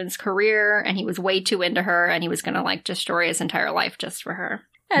ruined Ji-woon's career and he was way too into her and he was going to like destroy his entire life just for her.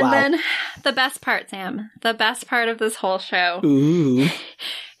 And then the best part, Sam, the best part of this whole show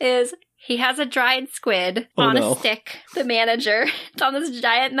is he has a dried squid on a stick, the manager. It's on this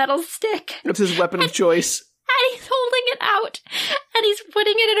giant metal stick. It's his weapon of choice. And he's holding it out, and he's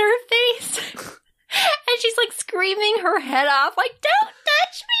putting it in her face. And she's, like, screaming her head off, like, don't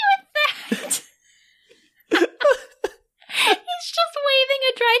touch me with that! He's just waving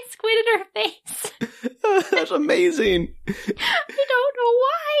a dried squid in her face. That's amazing. I don't know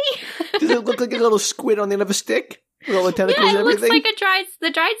why. Does it look like a little squid on the end of a stick? With all the tentacles and everything? Looks like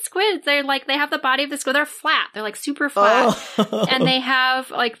the dried squids. They're like, they have the body of the squid. They're flat. They're like super flat. Oh. And they have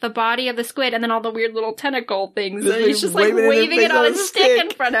like the body of the squid and then all the weird little tentacle things. And he's just like waving it on his stick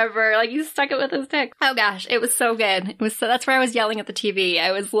in front of her. Like he stuck it with his stick. Oh gosh, it was so good. That's where I was yelling at the TV.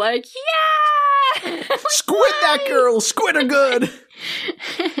 I was like, yeah! Squid that girl! Squid are good!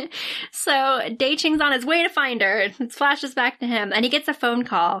 So Daeching's on his way to find her. It flashes back to him and he gets a phone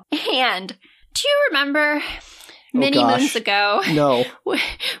call. And do you remember... Many moons ago,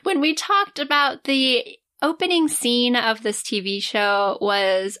 when we talked about the opening scene of this TV show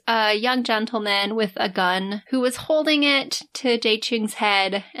was a young gentleman with a gun who was holding it to Daeching's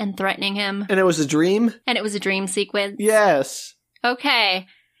head and threatening him. And it was a dream? And it was a dream sequence? Yes. Okay.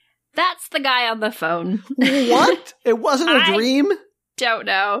 That's the guy on the phone. What? It wasn't a dream? Don't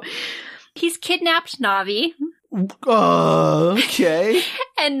know. He's kidnapped Na'vi. Okay.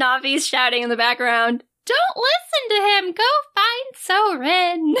 And Navi's shouting in the background, don't listen to him! Go find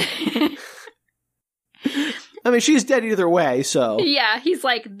Soren! I mean, she's dead either way, so... Yeah, he's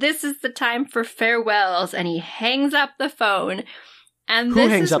like, this is the time for farewells, and he hangs up the phone. And Who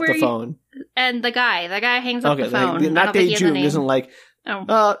hangs up the phone? And the guy hangs up the phone. Like, not Dae-jung isn't like,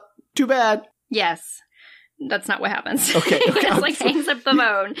 too bad. Yes. That's not what happens. Okay. He just, like, hangs up the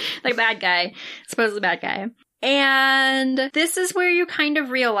phone. Like, bad guy. Supposedly bad guy. And this is where you kind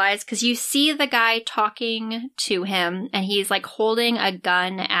of realize, because you see the guy talking to him, and he's, like, holding a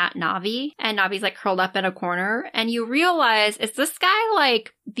gun at Na'vi, and Navi's, like, curled up in a corner, and you realize, is this guy,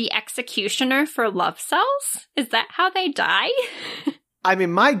 like, the executioner for love cells? Is that how they die? I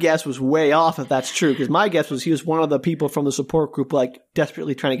mean, my guess was way off if that's true, because my guess was he was one of the people from the support group, like,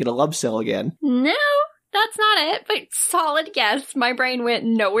 desperately trying to get a love cell again. No. That's not it, but solid guess. My brain went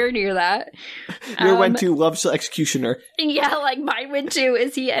nowhere near that. Yours went to love cell executioner. Yeah, like mine went to,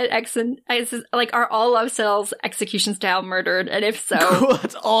 is he an like, are all love cells execution style murdered? And if so,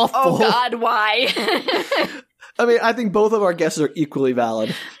 that's awful. Oh God, why? I mean, I think both of our guesses are equally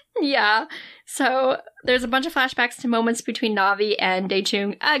valid. Yeah. So there's a bunch of flashbacks to moments between Na'vi and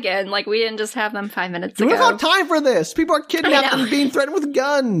Dae-chung. Again, like we didn't just have them 5 minutes ago. We don't have time for this. People are kidnapped and being threatened with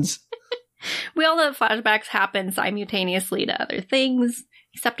guns. We all know flashbacks happen simultaneously to other things,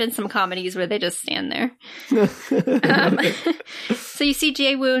 except in some comedies where they just stand there. So you see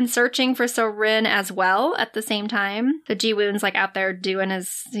Jae-woon searching for So-rin as well at the same time. So Ji-woon's like out there doing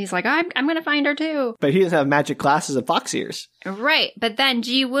he's like, I'm going to find her too. But he doesn't have magic glasses and fox ears. Right. But then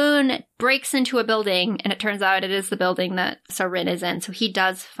Ji-woon breaks into a building, and it turns out it is the building that So-rin is in. So he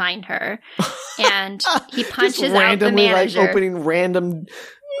does find her. And he punches out the manager. Like opening random...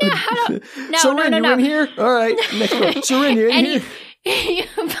 No, So-rin, no. You in here? All right. Next one. So-rin, you in here?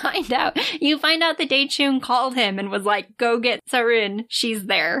 You find out that Dae-chung called him and was like, go get So-rin. She's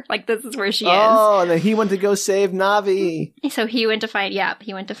there. Like, this is where she is. Oh, and then he went to go save Na'vi. So he went to find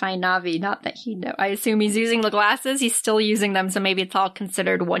Na'vi. Not that he know. I assume he's using the glasses. He's still using them, so maybe it's all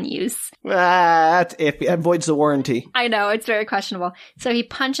considered one use. That's iffy. That voids the warranty. I know, it's very questionable. So he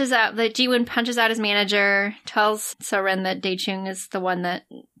Ji-woon punches out his manager, tells So-rin that Dae-chung is the one that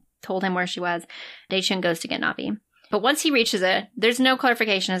told him where she was. Dae-chung goes to get Na'vi. But once he reaches it, there's no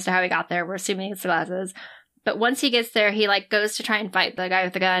clarification as to how he got there. We're assuming it's the glasses. But once he gets there, he, like, goes to try and fight the guy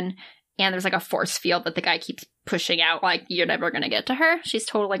with the gun. And there's, like, a force field that the guy keeps pushing out. Like, you're never going to get to her. She's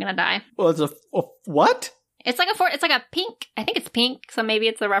totally going to die. Well, it's a what? It's like a pink. I think it's pink, so maybe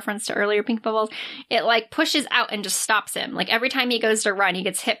it's a reference to earlier pink bubbles. It like pushes out and just stops him. Like every time he goes to run, he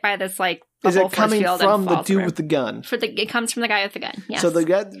gets hit by this like Is bubble it coming force field from and the falls dude through. with the gun? It comes from the guy with the gun. Yes. So the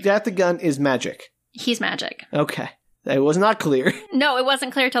guy at the gun is magic. He's magic. Okay. That was not clear. No, it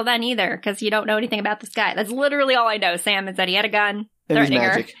wasn't clear till then either, because you don't know anything about this guy. That's literally all I know, Sam, is that he had a gun, And he's threatening her,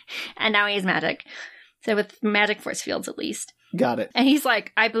 magic. and now he's magic. So with magic force fields, at least. Got it. And he's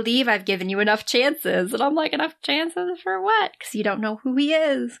like, I believe I've given you enough chances. And I'm like, enough chances for what? Because you don't know who he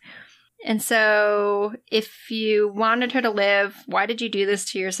is. And so if you wanted her to live, why did you do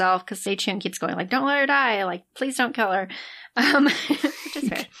this to yourself? Because Dae-chung keeps going like, don't let her die. Like, please don't kill her. Which is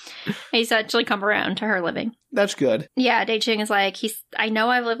fair. He's actually come around to her living. That's good. Yeah, Dae-chung is like, I know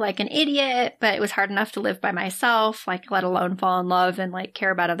I've lived like an idiot, but it was hard enough to live by myself, like, let alone fall in love and like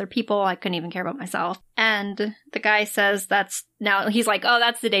care about other people. I couldn't even care about myself. And the guy says he's like, oh,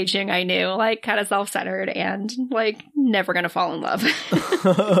 that's the Dae-chung I knew, like, kind of self-centered and like never gonna fall in love.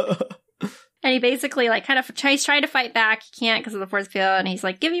 And he basically like kind of he's trying to fight back. He can't because of the force field. And he's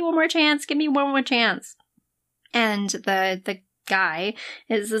like, give me one more chance. Give me one more chance. And the guy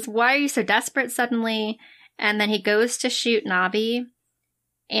is why are you so desperate suddenly? And then he goes to shoot Navi.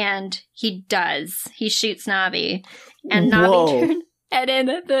 And he does. He shoots Navi. And Navi and in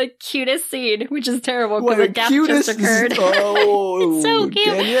the cutest scene, which is terrible because the death just occurred. Oh, it's so cute.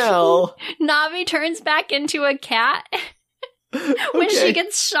 Danielle. Navi turns back into a cat. When she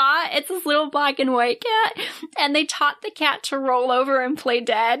gets shot, it's this little black and white cat, and they taught the cat to roll over and play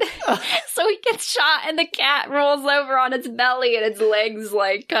dead. So he gets shot, and the cat rolls over on its belly, and its legs,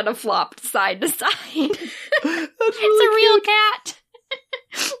 like, kind of flopped side to side. It's a real cat.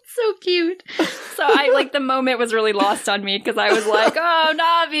 So cute. So the moment was really lost on me, because I was like, oh,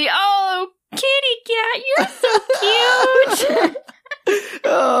 Navi, oh, kitty cat, you're so cute.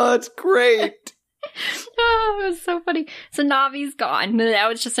 Oh, it's great. Oh, it was so funny. So Navi's gone. Now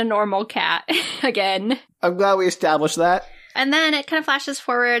it's just a normal cat again. I'm glad we established that. And then it kind of flashes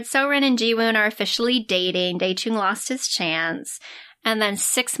forward. So-rin and Ji-woon are officially dating. Dae-chung lost his chance. And then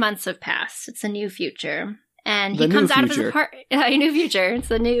 6 months have passed. It's a new future. And he comes out of his apartment. A new future.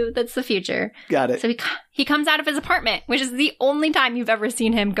 That's the future. Got it. So he comes out of his apartment, which is the only time you've ever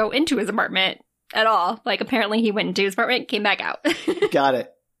seen him go into his apartment at all. Like, apparently he went into his apartment, came back out. Got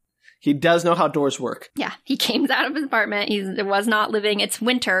it. He does know how doors work. Yeah, he came out of his apartment. He was not living. It's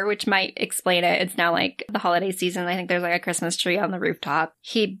winter, which might explain it. It's now like the holiday season. I think there's like a Christmas tree on the rooftop.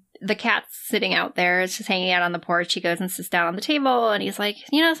 The cat's sitting out there. It's just hanging out on the porch. He goes and sits down on the table and he's like,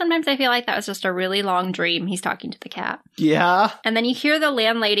 sometimes I feel like that was just a really long dream. He's talking to the cat. Yeah. And then you hear the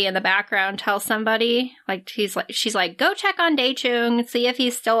landlady in the background tell somebody, she's like, go check on Dae-chung, see if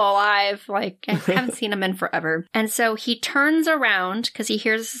he's still alive. Like, I haven't seen him in forever. And so he turns around because he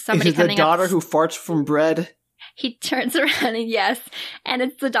hears somebody coming up. Is it the daughter who farts from bread? He turns around and yes, and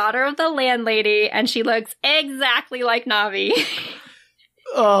it's the daughter of the landlady and she looks exactly like Navi.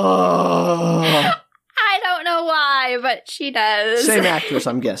 Oh. I don't know why, but she does. Same actress,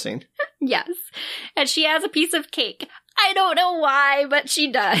 I'm guessing. Yes. And she has a piece of cake. I don't know why, but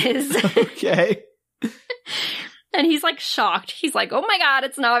she does. Okay. And he's like shocked. He's like, oh my god,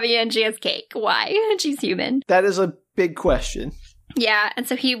 it's Navi and she has cake. Why? And she's human. That is a big question. Yeah, and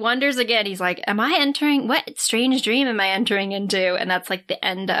so he wonders again. He's like, what strange dream am I entering into? And that's like the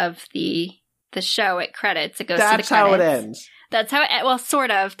end of the show. It credits. It goes to the credits. That's how it ends. That's how well, sort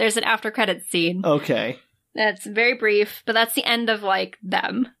of. There's an after credits scene. Okay. That's very brief, but that's the end of, like,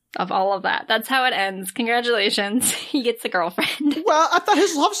 them. Of all of that. That's how it ends. Congratulations. He gets a girlfriend. Well, I thought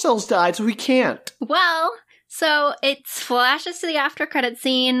his love cells died, so he can't. Well, so it flashes to the after credits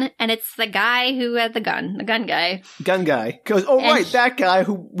scene, and it's the guy who had the gun guy. Gun guy. Goes, right, that guy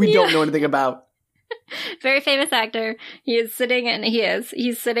who we don't know anything about. Very famous actor. He's sitting in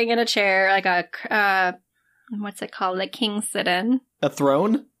a chair, like a, what's it called? A king sit-in. A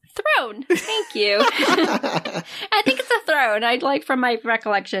throne? Throne. Thank you. I think it's a throne. I'd like from my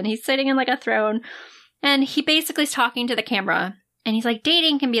recollection. He's sitting in like a throne and he basically is talking to the camera and he's like,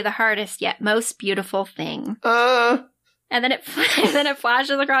 dating can be the hardest yet most beautiful thing. And then it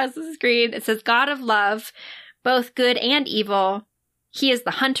flashes across the screen. It says, God of love, both good and evil. He is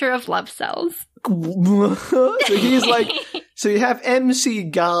the hunter of love cells. So he's like, so you have MC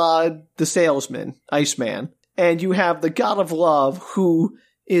God, the salesman, Iceman, and you have the God of love who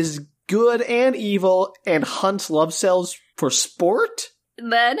is good and evil and hunts love cells for sport?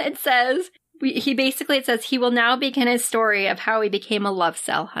 Then it says, it says he will now begin his story of how he became a love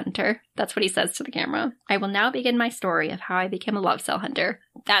cell hunter. That's what he says to the camera. I will now begin my story of how I became a love cell hunter.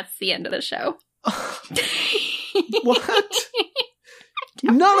 That's the end of the show. What?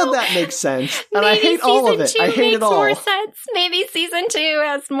 None of that makes sense. And I hate all of it. I hate it all. More sense. Maybe season 2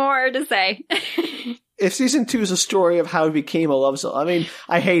 has more to say. If season 2 is a story of how he became a love cell, I mean,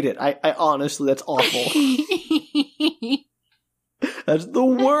 I hate it. I honestly, that's awful. That's the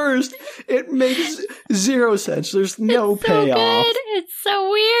worst. It makes zero sense. There's no payoff. Good. It's so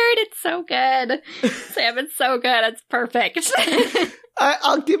weird. It's so good. Sam, it's so good. It's perfect.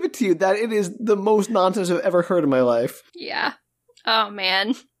 I'll give it to you that it is the most nonsense I've ever heard in my life. Yeah. Oh,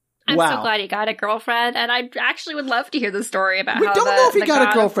 man. I'm so glad he got a girlfriend, and I actually would love to hear the story about how we don't know if he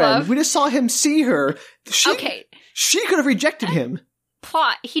got a girlfriend. We just saw him see her. She could have rejected him.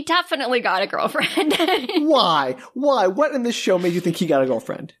 Plot. He definitely got a girlfriend. Why? What in this show made you think he got a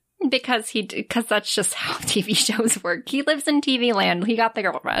girlfriend? Because that's just how TV shows work. He lives in TV land. He got the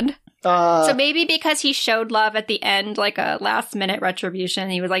girlfriend. So maybe because he showed love at the end, like a last minute retribution,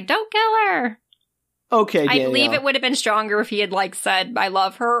 he was like, don't kill her. Okay, Danielle. I believe it would have been stronger if he had said, I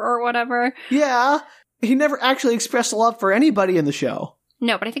love her or whatever. Yeah. He never actually expressed love for anybody in the show.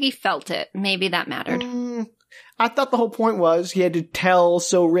 No, but I think he felt it. Maybe that mattered. I thought the whole point was he had to tell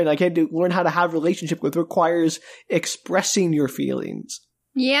So-Rin, he had to learn how to have a relationship with requires expressing your feelings.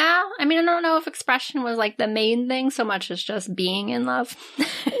 Yeah, I mean, I don't know if expression was the main thing so much as just being in love.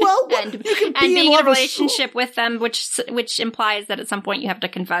 Well, and being in a relationship with them, which implies that at some point you have to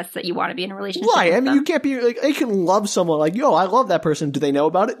confess that you want to be in a relationship with them. Right, I mean, you can't be, they can love someone yo, I love that person. Do they know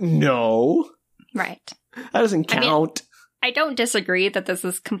about it? No. Right. That doesn't count. I don't disagree that this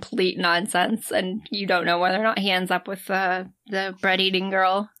is complete nonsense, and you don't know whether or not he ends up with the bread-eating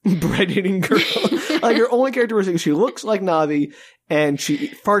girl. Bread-eating girl. Her only characteristic is she looks like Navi, and she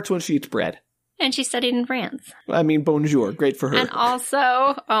farts when she eats bread. And she studied in France. I mean, bonjour. Great for her. And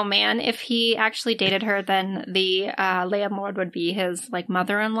also, oh man, if he actually dated her, then the Leia Mord would be his,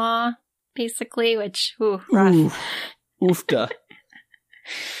 mother-in-law, basically, which, rough. Oofta.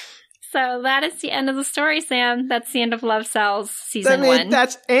 So that is the end of the story, Sam. That's the end of Love Cells season 1.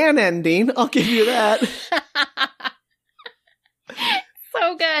 That's an ending. I'll give you that.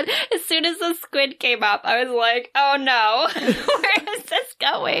 So good. As soon as the squid came up, I was like, oh no, where is this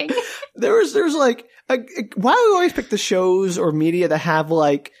going? There's why do we always pick the shows or media that have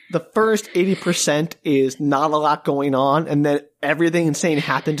the first 80% is not a lot going on and then everything insane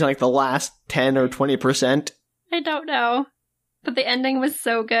happens in the last 10 or 20%? I don't know. But the ending was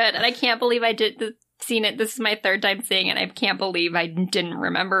so good, and I can't believe I seen it. This is my third time seeing it, and I can't believe I didn't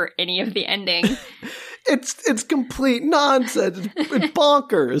remember any of the ending. It's complete nonsense. It's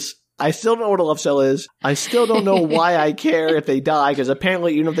bonkers. I still don't know what a love cell is. I still don't know why I care if they die, because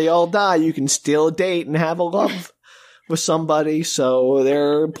apparently even if they all die, you can still date and have a love with somebody, so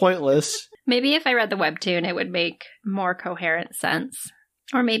they're pointless. Maybe if I read the webtoon, it would make more coherent sense.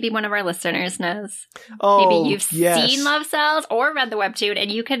 Or maybe one of our listeners knows. Oh, maybe you've seen Love Cells or read the webtoon, and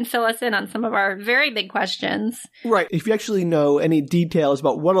you can fill us in on some of our very big questions. Right. If you actually know any details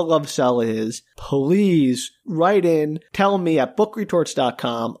about what a love cell is, please write in, tell me at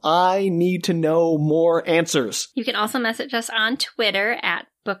bookretorts.com. I need to know more answers. You can also message us on Twitter at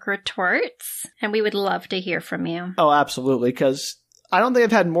bookretorts, and we would love to hear from you. Oh, absolutely, because I don't think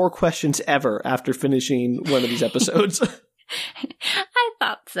I've had more questions ever after finishing one of these episodes. I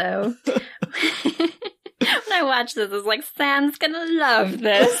thought so. When I watched this, I was like, Sam's gonna love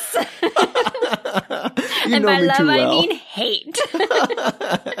this. And by love, I mean hate.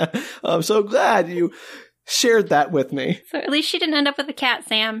 I'm so glad you shared that with me. So at least she didn't end up with a cat,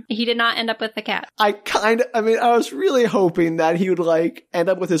 Sam. He did not end up with a cat. I was really hoping that he would end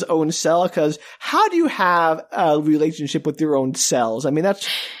up with his own cell, because how do you have a relationship with your own cells? I mean,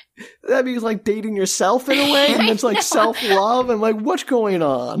 that'd be like dating yourself in a way, and it's self-love, and what's going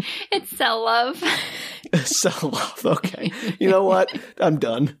on? It's cell-love. Cell-love, okay. You know what? I'm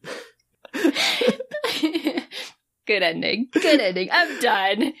done. Good ending. I'm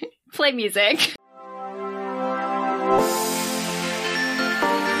done. Play music.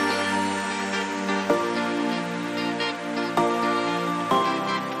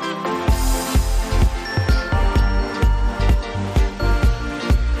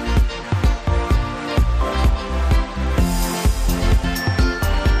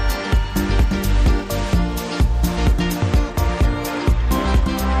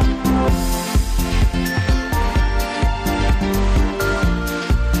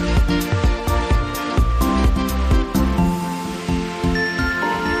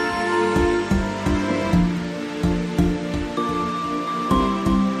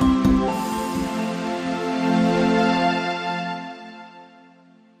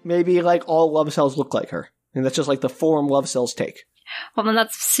 Maybe all love cells look like her. And that's just the form love cells take. Well, then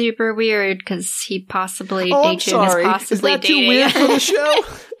that's super weird because he possibly, I'm Daejun sorry. is possibly Is that dating. too weird for the show?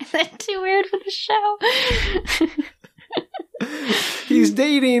 Is that too weird for the show? He's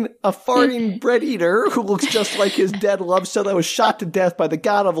dating a farting bread eater who looks just like his dead love son that was shot to death by the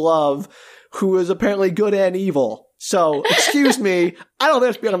god of love, who is apparently good and evil. So, excuse me, I don't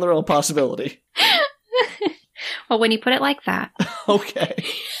think that's beyond the realm of possibility. Well, when you put it like that. Okay.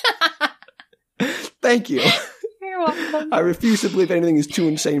 Thank you. You're welcome. I refuse to believe anything is too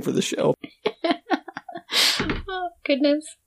insane for the show. Oh, goodness.